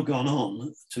 She's now gone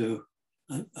on to,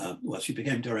 she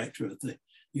became director of the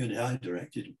unit I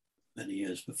directed many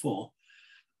years before,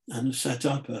 and set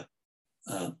up a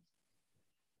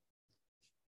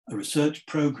research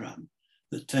program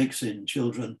that takes in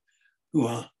children who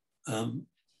are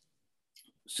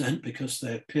sent because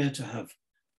they appear to have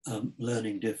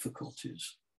learning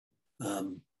difficulties.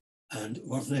 And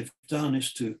what they've done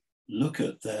is to look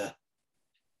at their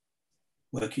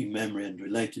working memory and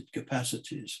related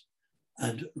capacities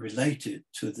and relate it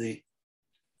to the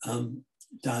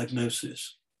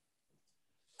diagnosis,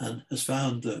 and has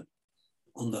found that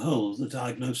on the whole, the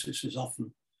diagnosis is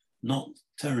often not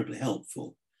terribly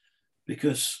helpful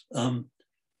because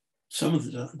some of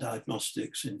the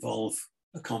diagnostics involve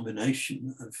a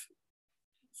combination of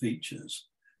features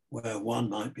where one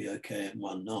might be okay and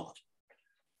one not.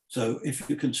 So if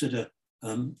you consider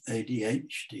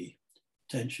ADHD,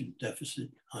 attention deficit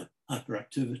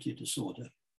hyperactivity disorder,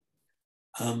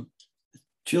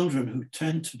 children who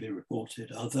tend to be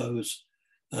reported are those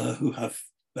who have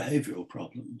behavioral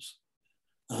problems.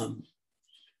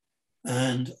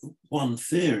 And one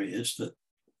theory is that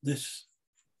this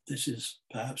is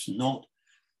perhaps not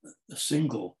a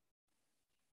single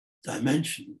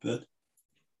dimension, but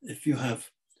if you have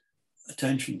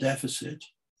attention deficit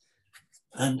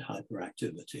and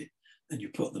hyperactivity and you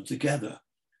put them together,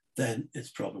 then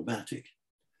it's problematic.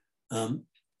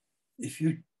 If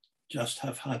you just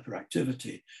have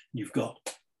hyperactivity and you've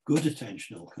got good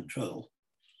attentional control,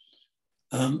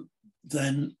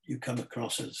 then you come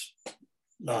across as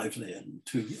lively and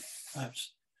too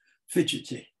perhaps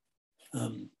fidgety.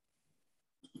 I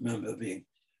remember being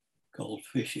called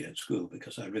fishy at school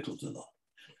because I wriggled a lot.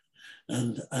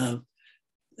 And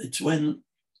it's when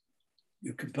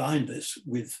you combine this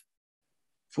with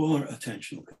poor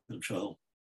attentional control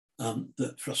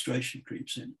that frustration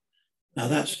creeps in. Now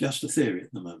that's just a theory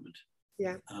at the moment.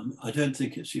 Yeah. I don't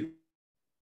think it's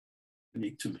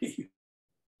unique to me,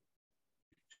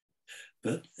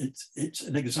 but it's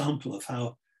an example of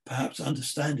how perhaps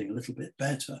understanding a little bit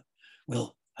better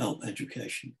will help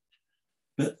education.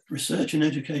 But research in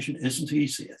education isn't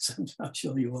easy, as I'm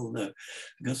sure you all know,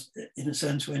 because in a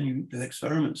sense, when you do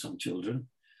experiments on children,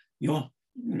 you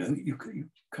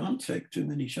can't take too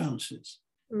many chances.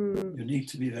 You need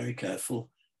to be very careful,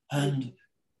 and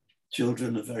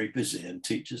children are very busy and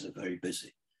teachers are very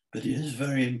busy, but it is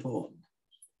very important.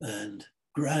 And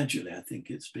gradually, I think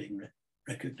it's being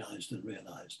recognized and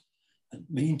realized. And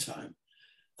meantime,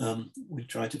 we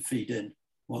try to feed in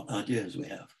what ideas we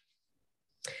have.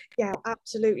 Yeah,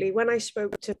 absolutely. When I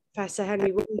spoke to Professor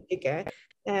Henry Woodiger,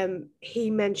 he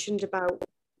mentioned about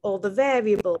all the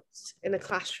variables in a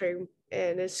classroom,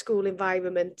 in a school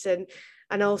environment,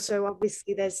 and also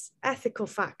obviously there's ethical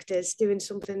factors, doing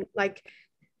something like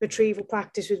retrieval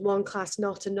practice with one class,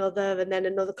 not another, and then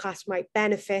another class might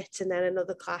benefit, and then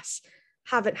another class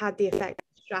haven't had the effective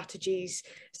strategies.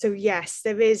 So yes,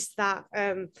 there is that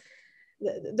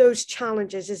those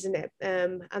challenges, isn't it?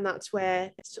 And that's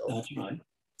where That's right.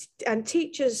 And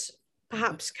teachers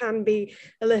perhaps can be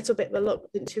a little bit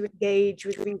reluctant to engage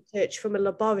with research from a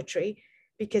laboratory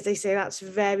because they say that's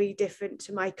very different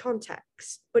to my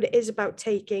context. But it is about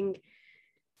taking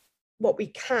what we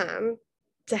can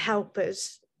to help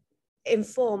us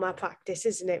inform our practice,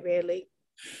 isn't it, really?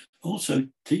 Also,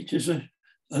 teachers are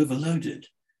overloaded.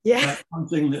 Yeah. That's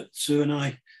something that Sue and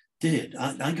I did.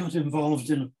 I got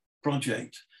involved in a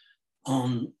project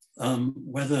on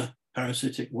whether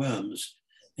parasitic worms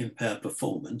impair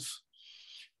performance,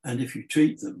 and if you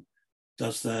treat them,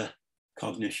 does their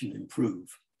cognition improve?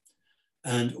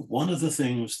 And one of the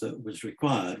things that was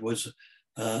required was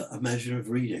a measure of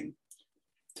reading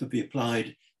to be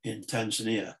applied in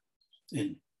Tanzania,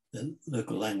 in the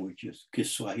local language of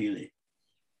Kiswahili.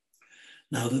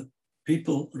 Now, the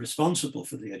people responsible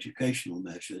for the educational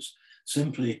measures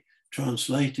simply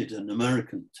translated an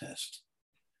American test,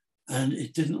 and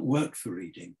it didn't work for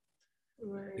reading.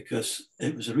 Right. Because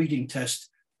it was a reading test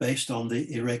based on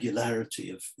the irregularity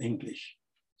of English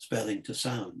spelling to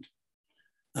sound.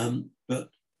 But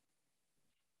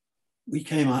we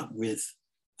came up with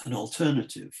an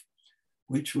alternative,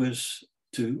 which was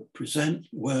to present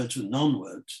words and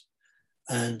non-words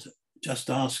and just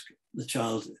ask the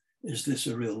child, is this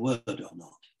a real word or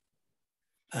not?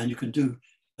 And you can do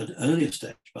an earlier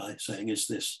stage by saying, is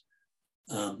this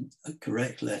a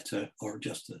correct letter or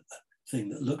just a thing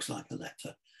that looks like a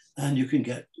letter? And you can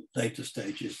get later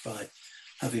stages by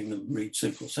having them read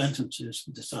simple sentences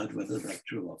and decide whether they're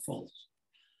true or false.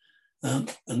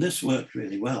 And this worked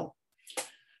really well.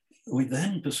 We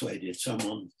then persuaded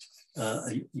someone,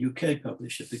 a UK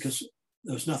publisher, because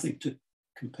there was nothing to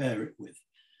compare it with.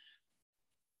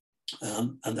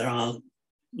 And there are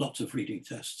lots of reading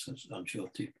tests, as I'm sure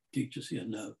teachers here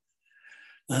know.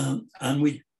 And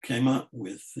we came up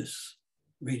with this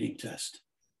reading test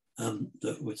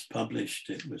that was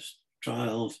published. It was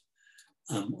trialed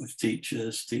with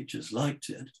teachers. Teachers liked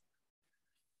it,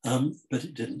 but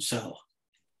it didn't sell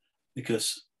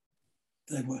because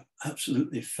they were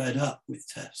absolutely fed up with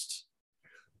tests.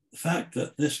 The fact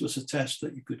that this was a test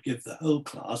that you could give the whole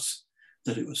class,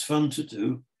 that it was fun to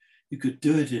do, you could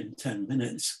do it in 10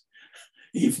 minutes.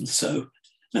 Even so,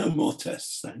 no more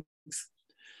tests, thanks.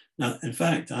 Now, in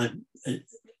fact,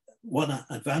 one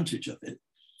advantage of it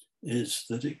is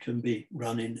that it can be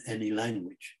run in any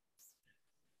language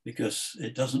because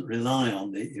it doesn't rely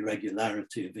on the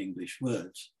irregularity of English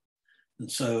words.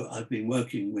 And so I've been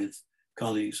working with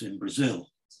colleagues in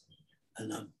Brazil,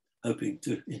 and I'm hoping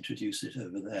to introduce it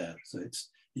over there. So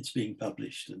it's being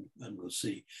published, and we'll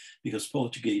see, because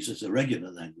Portuguese is a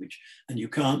regular language and you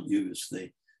can't use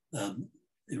the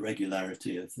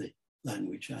irregularity of the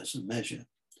language as a measure.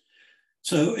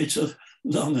 So it's a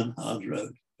long and hard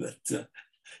road, but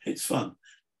it's fun.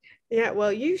 Yeah,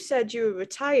 well, you said you were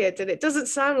retired and it doesn't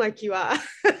sound like you are.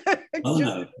 Oh,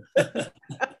 no.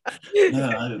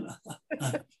 No,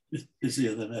 I'm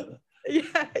busier than ever.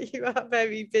 Yeah, you are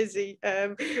very busy,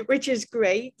 which is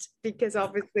great because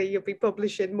obviously you'll be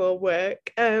publishing more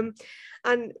work. And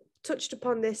touched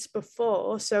upon this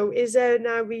before. So is there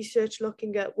now research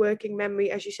looking at working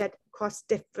memory, as you said, across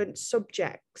different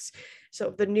subjects?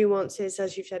 Sort of the nuances,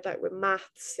 as you said, like with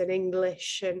maths and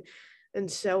English and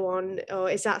so on, or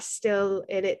is that still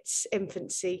in its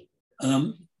infancy?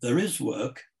 There is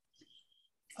work.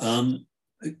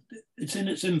 It's in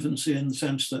its infancy in the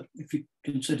sense that if you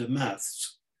consider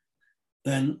maths,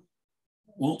 then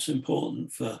what's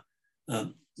important for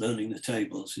learning the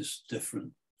tables is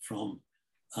different from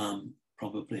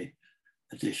probably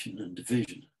addition and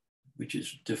division, which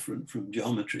is different from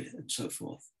geometry and so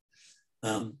forth.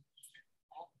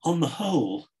 On the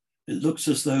whole, it looks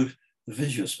as though the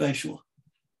visuospatial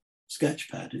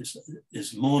sketchpad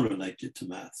is more related to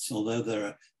maths, although there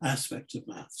are aspects of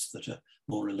maths that are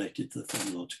more related to the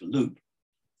phonological loop.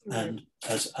 Right. And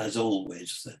as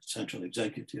always, the central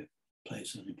executive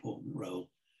plays an important role.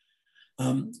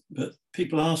 But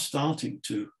people are starting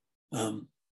to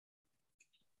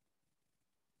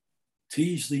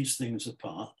tease these things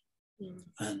apart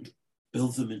and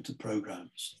build them into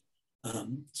programs.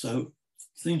 So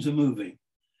things are moving.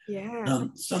 Yeah.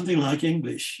 Something like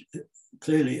English,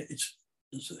 clearly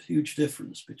there's a huge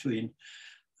difference between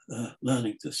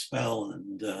learning to spell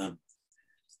and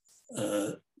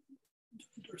the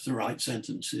right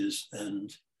sentences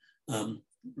and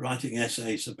writing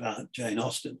essays about Jane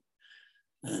Austen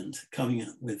and coming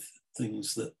up with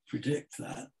things that predict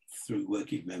that through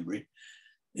working memory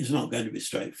is not going to be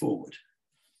straightforward.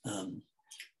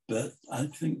 But I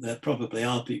think there probably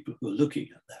are people who are looking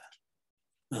at that,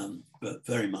 but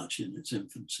very much in its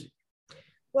infancy.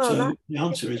 Well, so the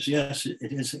answer is yes, it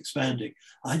is expanding.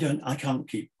 I can't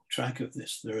keep track of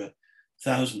this. There are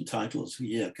 1,000 titles a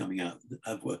year coming out that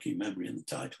have working memory in the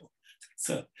title.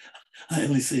 So I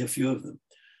only see a few of them.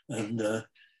 And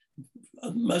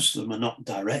most of them are not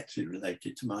directly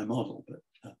related to my model, but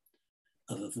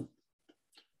other than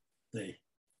the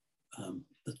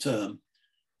term.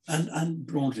 And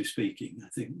broadly speaking, I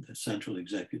think the central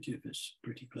executive is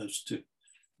pretty close to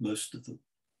most of them.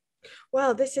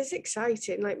 Well, this is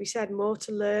exciting. Like we said, more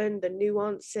to learn, the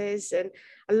nuances. And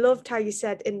I loved how you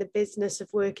said in the business of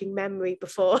working memory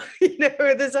before. You know,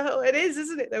 there's a whole, it is,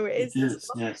 isn't it, though? It is.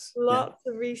 Yes. Lots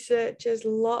of researchers,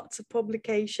 lots of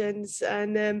publications.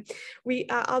 And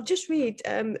I'll just read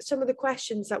some of the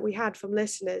questions that we had from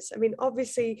listeners. I mean,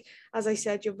 obviously, as I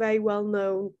said, you're very well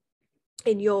known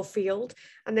in your field,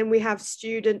 and then we have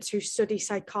students who study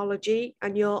psychology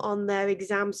and you're on their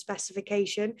exam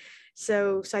specification,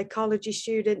 so psychology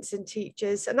students and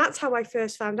teachers. And that's how I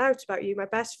first found out about you. My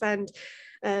best friend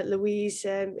Louise,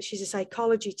 she's a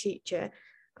psychology teacher,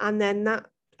 and then that,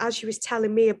 as she was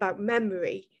telling me about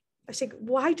memory, I was like,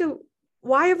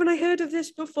 why haven't I heard of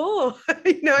this before?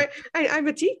 You know, I'm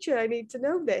a teacher, I need to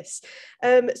know this.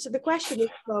 So the question is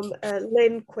from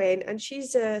Lynn Quinn, and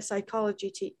she's a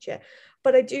psychology teacher.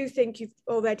 But I do think you've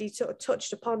already sort of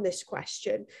touched upon this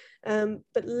question.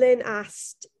 But Lynn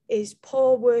asked, is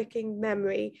poor working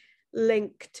memory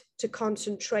linked to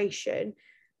concentration?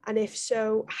 And if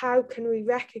so, how can we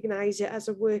recognize it as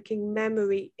a working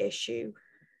memory issue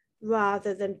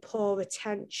rather than poor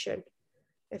attention?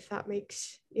 If that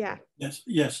makes, yeah. Yes.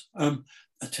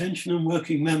 Attention and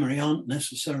working memory aren't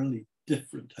necessarily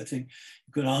different. I think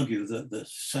you could argue that the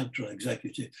central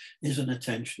executive is an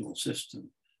attentional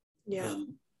system. Yeah.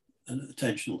 An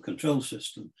attentional control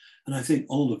system. And I think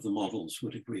all of the models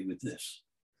would agree with this.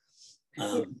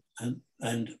 And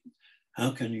how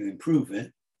can you improve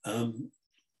it? I'm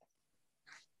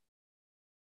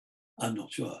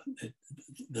not sure.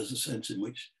 There's a sense in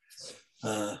which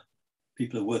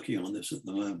people are working on this at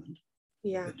the moment.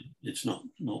 Yeah. But it's not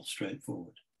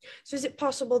straightforward. So is it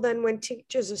possible then, when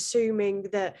teachers assuming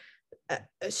that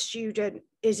a student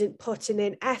isn't putting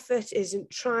in effort, isn't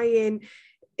trying,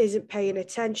 isn't paying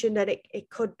attention, that it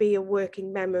could be a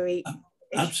working memory issue?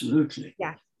 Absolutely.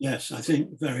 Yeah. Yes, I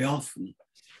think very often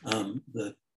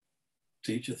the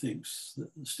teacher thinks that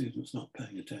the student's not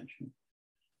paying attention.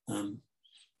 And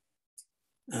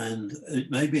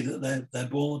it may be that they're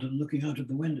bored and looking out of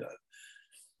the window.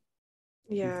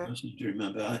 Yeah. Do you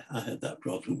remember? I had that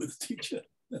problem with the teacher.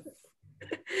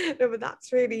 No, but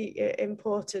that's really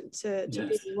important to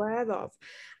Yes. be aware of.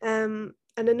 And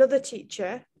another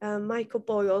teacher, Michael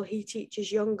Boyle, he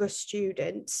teaches younger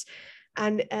students,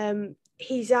 and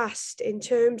he's asked, in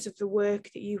terms of the work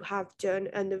that you have done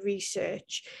and the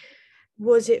research,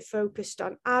 was it focused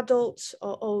on adults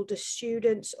or older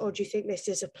students, or do you think this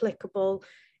is applicable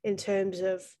in terms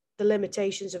of the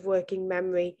limitations of working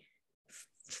memory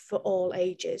for all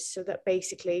ages, so that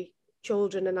basically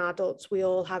children and adults, we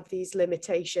all have these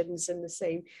limitations and the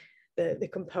same, the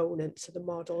components of the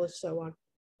model and so on?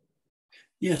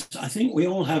 Yes, I think we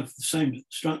all have the same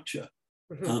structure.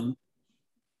 Mm-hmm.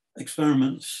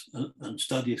 Experiments and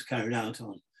studies carried out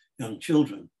on young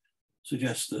children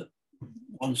suggest that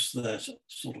once they're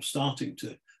sort of starting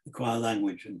to acquire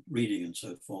language and reading and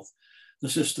so forth, the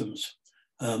systems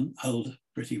hold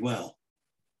pretty well.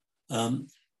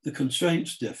 The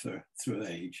constraints differ through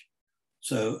age.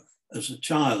 So as a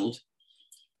child,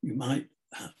 you might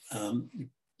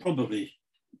probably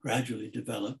gradually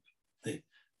develop the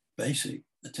basic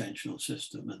attentional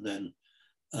system and then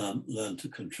learn to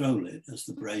control it as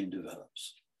the brain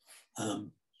develops.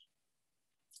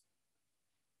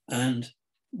 And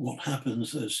what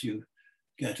happens as you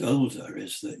get older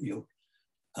is that you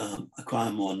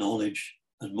acquire more knowledge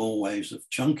and more ways of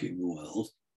chunking the world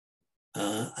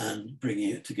and bringing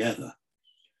it together,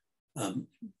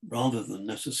 rather than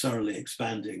necessarily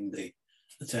expanding the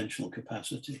attentional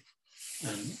capacity.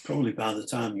 And probably by the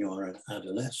time you're an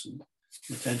adolescent,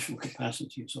 the attentional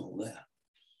capacity is all there.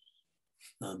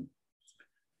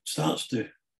 Starts to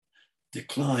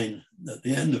decline at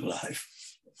the end of life,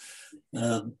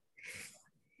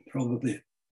 probably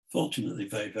fortunately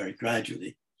very, very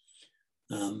gradually,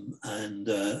 and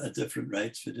at different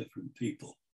rates for different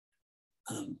people.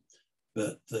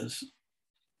 But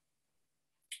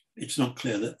it's not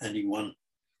clear that anyone,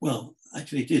 well,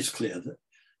 actually it is clear that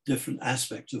different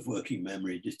aspects of working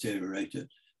memory deteriorate at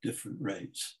different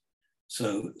rates.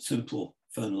 So simple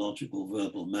phonological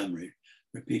verbal memory,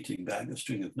 repeating back a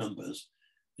string of numbers,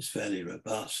 is fairly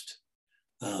robust.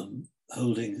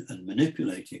 Holding and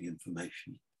manipulating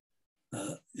information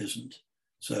isn't.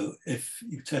 So if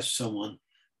you test someone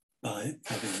by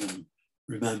having them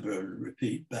remember and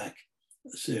repeat back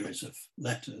a series of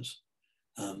letters,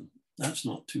 that's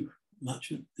not too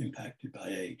much impacted by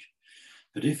age.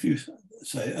 But if you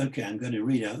say, okay, I'm going to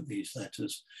read out these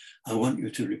letters, I want you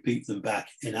to repeat them back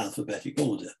in alphabetic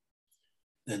order,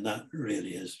 then that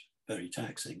really is very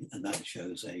taxing, and that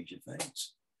shows age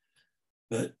effects.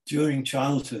 But during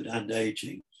childhood and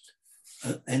aging,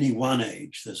 at any one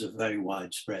age, there's a very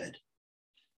wide spread.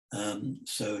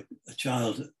 So a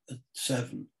child at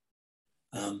 7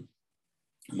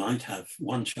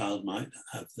 one child might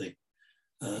have the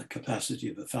capacity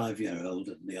of a 5-year-old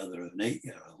and the other of an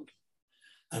 8-year-old.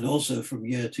 And also from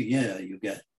year to year, you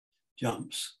get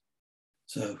jumps.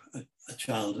 So a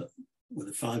child with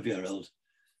a 5-year-old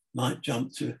might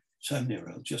jump to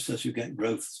 7-year-old, just as you get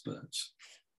growth spurts.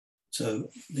 So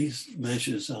these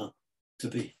measures are to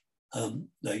be,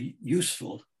 they're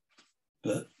useful,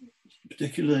 but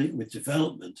particularly with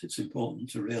development, it's important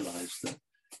to realize that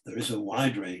there is a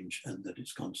wide range and that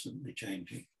it's constantly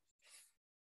changing.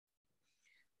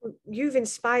 You've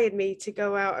inspired me to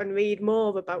go out and read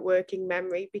more about working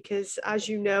memory, because as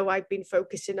you know, I've been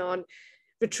focusing on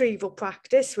retrieval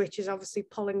practice, which is obviously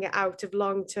pulling it out of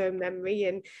long-term memory.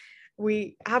 And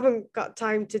we haven't got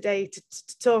time today to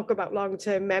talk about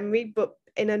long-term memory, but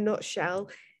in a nutshell,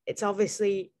 it's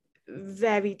obviously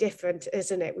very different,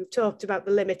 isn't it? We've talked about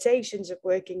the limitations of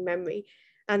working memory,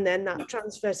 and then that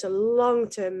transfers to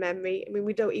long-term memory. I mean,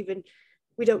 we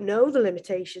don't know the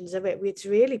limitations of it. It's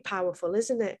really powerful,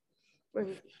 isn't it? Well,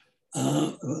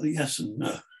 yes and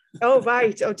no. Oh,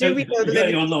 right. Oh, do we know the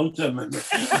limitations? On long-term memory.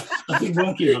 I've been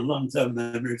working on long-term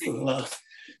memory for the last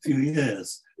few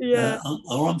years. Yeah.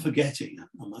 Or I'm forgetting.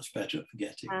 I'm much better at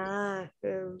forgetting.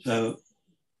 So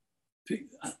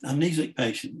amnesic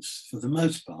patients, for the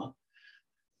most part,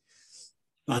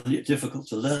 find it difficult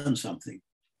to learn something,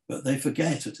 but they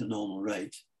forget at a normal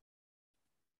rate.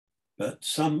 But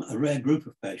a rare group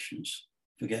of patients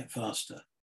forget faster.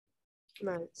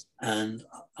 Right. And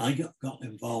I got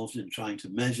involved in trying to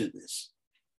measure this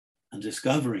and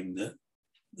discovering that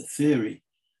the theory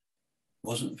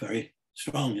wasn't very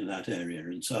strong in that area.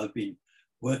 And so I've been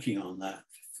working on that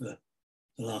for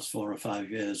the last 4 or 5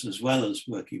 years, as well as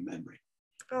working memory.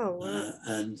 Oh, wow.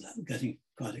 And I'm getting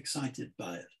quite excited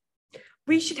by it.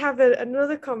 We should have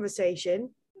another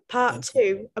conversation, part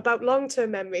 2, about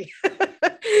long-term memory.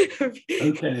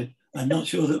 Okay, I'm not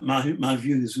sure that my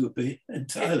views would be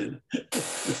entirely the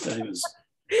same as.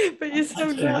 But you're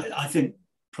so nice. I think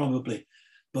probably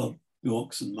Bob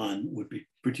York's and mine would be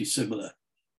pretty similar.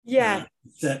 Yeah.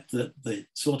 Except that the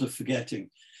sort of forgetting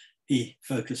he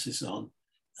focuses on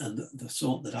and the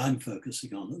sort that I'm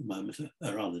focusing on at the moment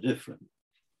are rather different.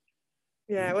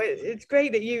 Yeah, well, it's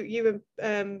great that you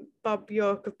and Bob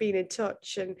York have been in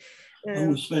touch. And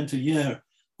we spent a year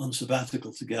on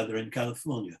sabbatical together in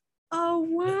California. Oh,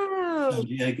 wow. San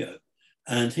Diego.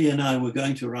 And he and I were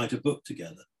going to write a book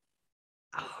together.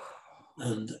 Oh.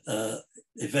 And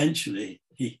eventually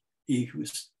he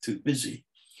was too busy,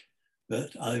 but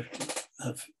I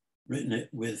have written it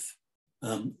with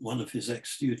one of his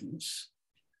ex-students,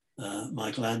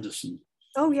 Michael Anderson.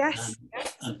 Oh, yes.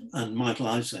 And Michael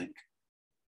Eysenck.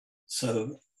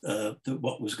 So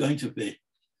what was going to be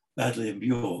Baddeley and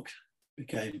Bjork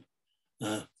became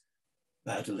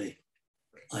Baddeley,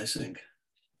 Eysenck,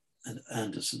 and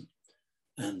Anderson.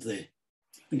 And I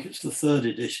think it's the 3rd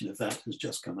edition of that has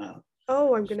just come out.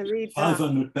 Oh, I'm going to read that.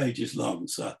 500 pages long,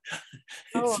 so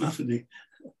it's not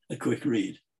a quick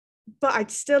read. But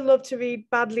I'd still love to read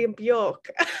Baddeley and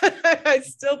Bjork. I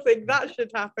still think that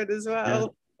should happen as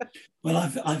well. Yeah.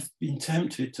 Well, I've been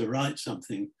tempted to write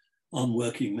something on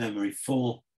working memory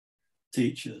for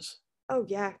teachers. Oh,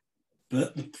 yeah.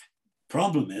 But the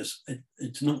problem is,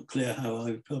 it's not clear how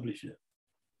I would publish it.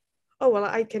 Oh, well,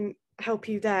 I can help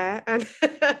you there. And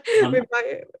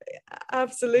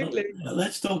absolutely. Well,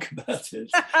 let's talk about it.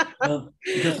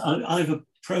 Because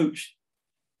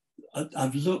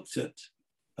I've looked at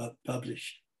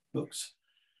published books,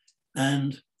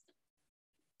 and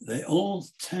they all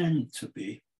tend to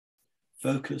be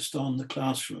focused on the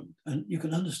classroom, and you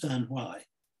can understand why.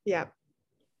 Yeah.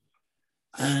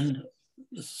 And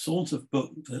the sort of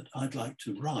book that I'd like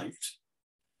to write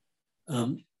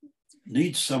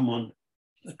needs someone,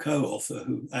 a co-author,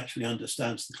 who actually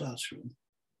understands the classroom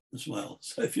as well.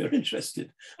 So if you're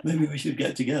interested, maybe we should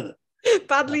get together.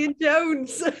 Baddeley and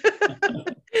Jones.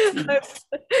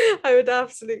 I would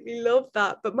absolutely love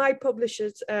that. But my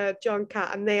publishers, John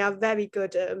Catt, and they are very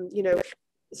good at,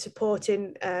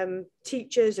 supporting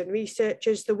teachers and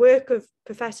researchers. The work of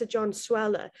Professor John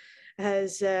Sweller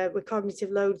has, with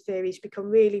cognitive load theories, become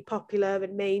really popular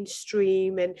and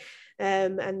mainstream, and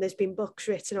there's been books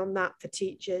written on that for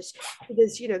teachers.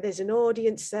 There's an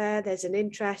audience there, there's an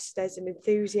interest, there's an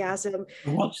enthusiasm.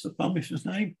 What's the publisher's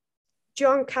name?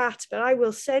 John Catt, but I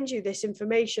will send you this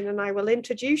information and I will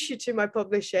introduce you to my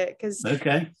publisher, because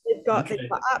they've got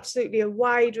absolutely a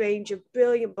wide range of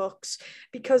brilliant books,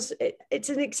 because it's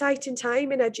an exciting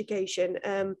time in education,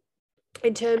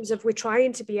 in terms of we're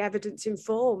trying to be evidence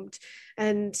informed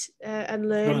and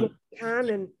learn what we can,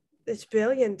 and it's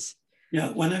brilliant.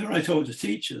 Yeah, whenever I talk to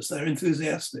teachers, they're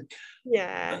enthusiastic.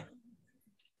 Yeah.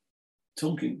 I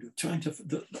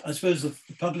suppose the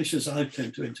publishers I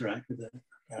tend to interact with are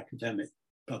academic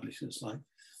publishers like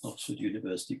Oxford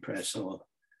University Press or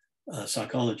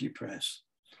Psychology Press,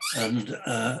 and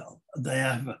they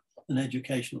have an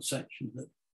educational section that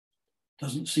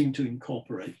doesn't seem to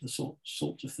incorporate the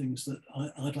sorts of things that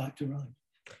I'd like to write.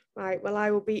 Right, well,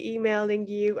 I will be emailing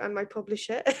you and my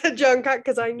publisher, John Catt,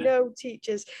 because I know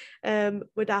teachers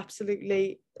would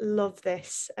absolutely love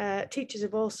this. Teachers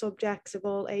of all subjects, of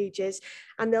all ages,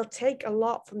 and they'll take a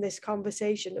lot from this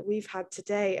conversation that we've had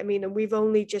today. I mean, and we've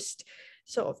only just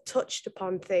sort of touched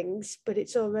upon things, but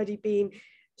it's already been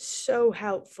so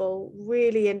helpful,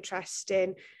 really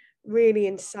interesting, really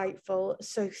insightful.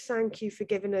 So thank you for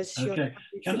giving us your time.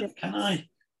 Can I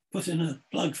put in a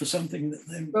plug for something that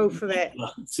they go for it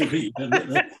to read?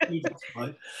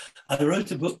 I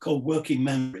wrote a book called Working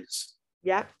Memories.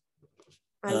 Yeah,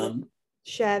 I will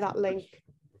share that link.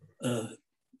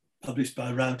 Published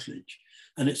by Routledge,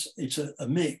 and it's a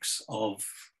mix of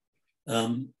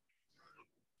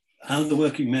how the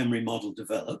working memory model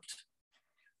developed,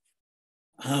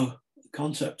 how the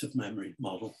concept of memory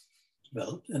model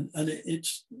developed, and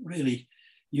it's really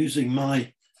using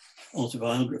my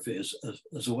autobiography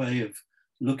as a way of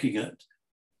looking at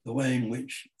the way in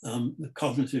which the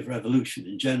cognitive revolution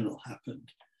in general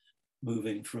happened,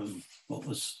 moving from what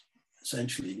was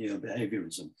essentially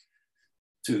neo-behaviorism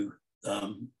to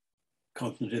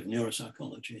cognitive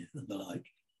neuropsychology and the like.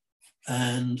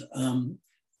 And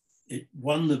it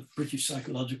won the British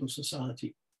Psychological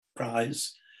Society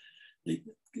prize.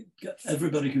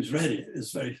 Everybody who's read it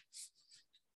is very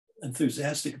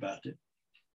enthusiastic about it,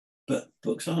 but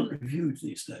books aren't reviewed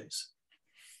these days.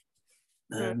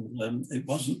 And it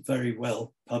wasn't very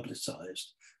well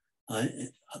publicized.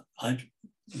 I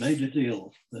made a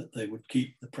deal that they would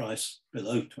keep the price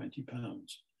below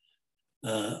 £20.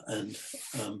 And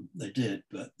they did,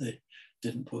 but they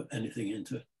didn't put anything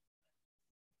into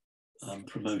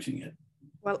promoting it.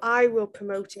 Well, I will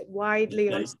promote it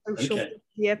widely on social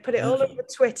media, put it all over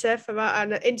Twitter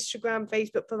and Instagram,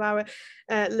 Facebook for our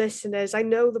listeners. I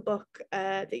know the book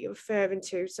that you're referring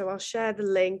to, so I'll share the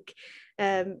link,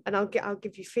 and I'll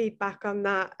give you feedback on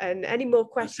that. And any more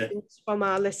questions from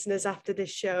our listeners after this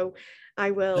show,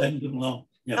 I will. Send them along.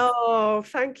 Yeah. Oh,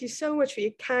 thank you so much for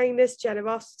your kindness,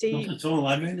 generosity. Not at all.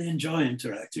 I really enjoy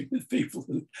interacting with people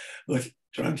who are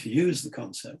trying to use the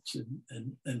concepts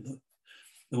in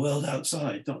the world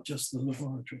outside, not just the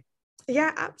laboratory.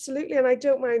 Yeah, absolutely. And I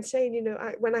don't mind saying,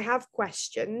 when I have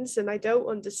questions and I don't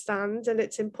understand, and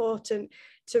it's important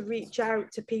to reach out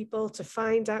to people, to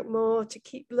find out more, to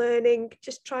keep learning,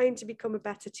 just trying to become a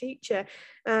better teacher.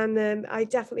 And I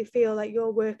definitely feel like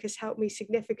your work has helped me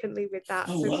significantly with that.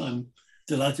 Oh, well, I'm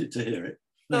delighted to hear it.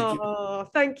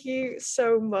 Thank you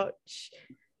so much.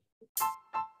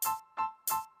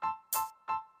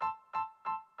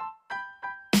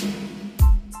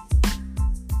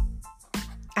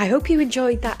 I hope you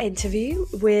enjoyed that interview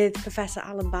with Professor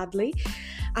Alan Baddeley,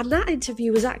 and that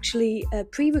interview was actually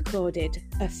pre-recorded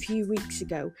a few weeks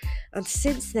ago, and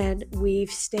since then we've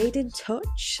stayed in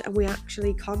touch, and we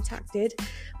actually contacted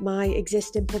my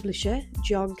existing publisher,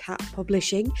 John Catt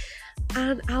Publishing,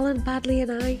 and Alan Baddeley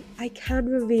and I can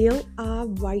reveal, are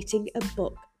writing a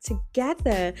book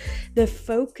together. The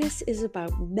focus is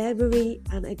about memory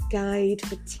and a guide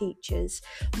for teachers.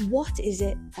 What is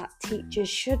it that teachers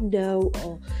should know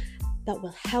or that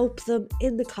will help them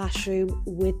in the classroom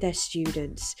with their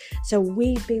students? So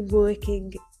we've been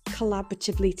working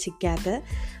collaboratively together,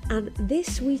 and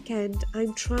this weekend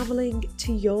I'm travelling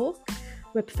to York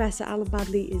where Professor Alan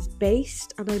Baddeley is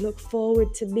based, and I look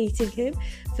forward to meeting him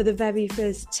for the very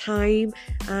first time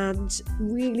and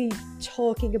really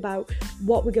talking about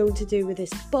what we're going to do with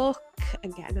this book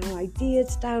and getting our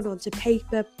ideas down onto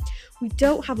paper. We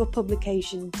don't have a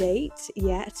publication date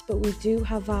yet, but we do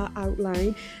have our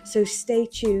outline, so stay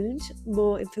tuned,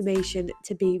 more information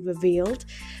to be revealed.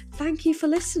 Thank you for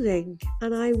listening,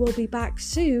 and I will be back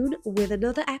soon with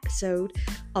another episode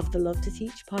of the Love to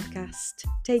Teach podcast.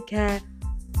 Take care.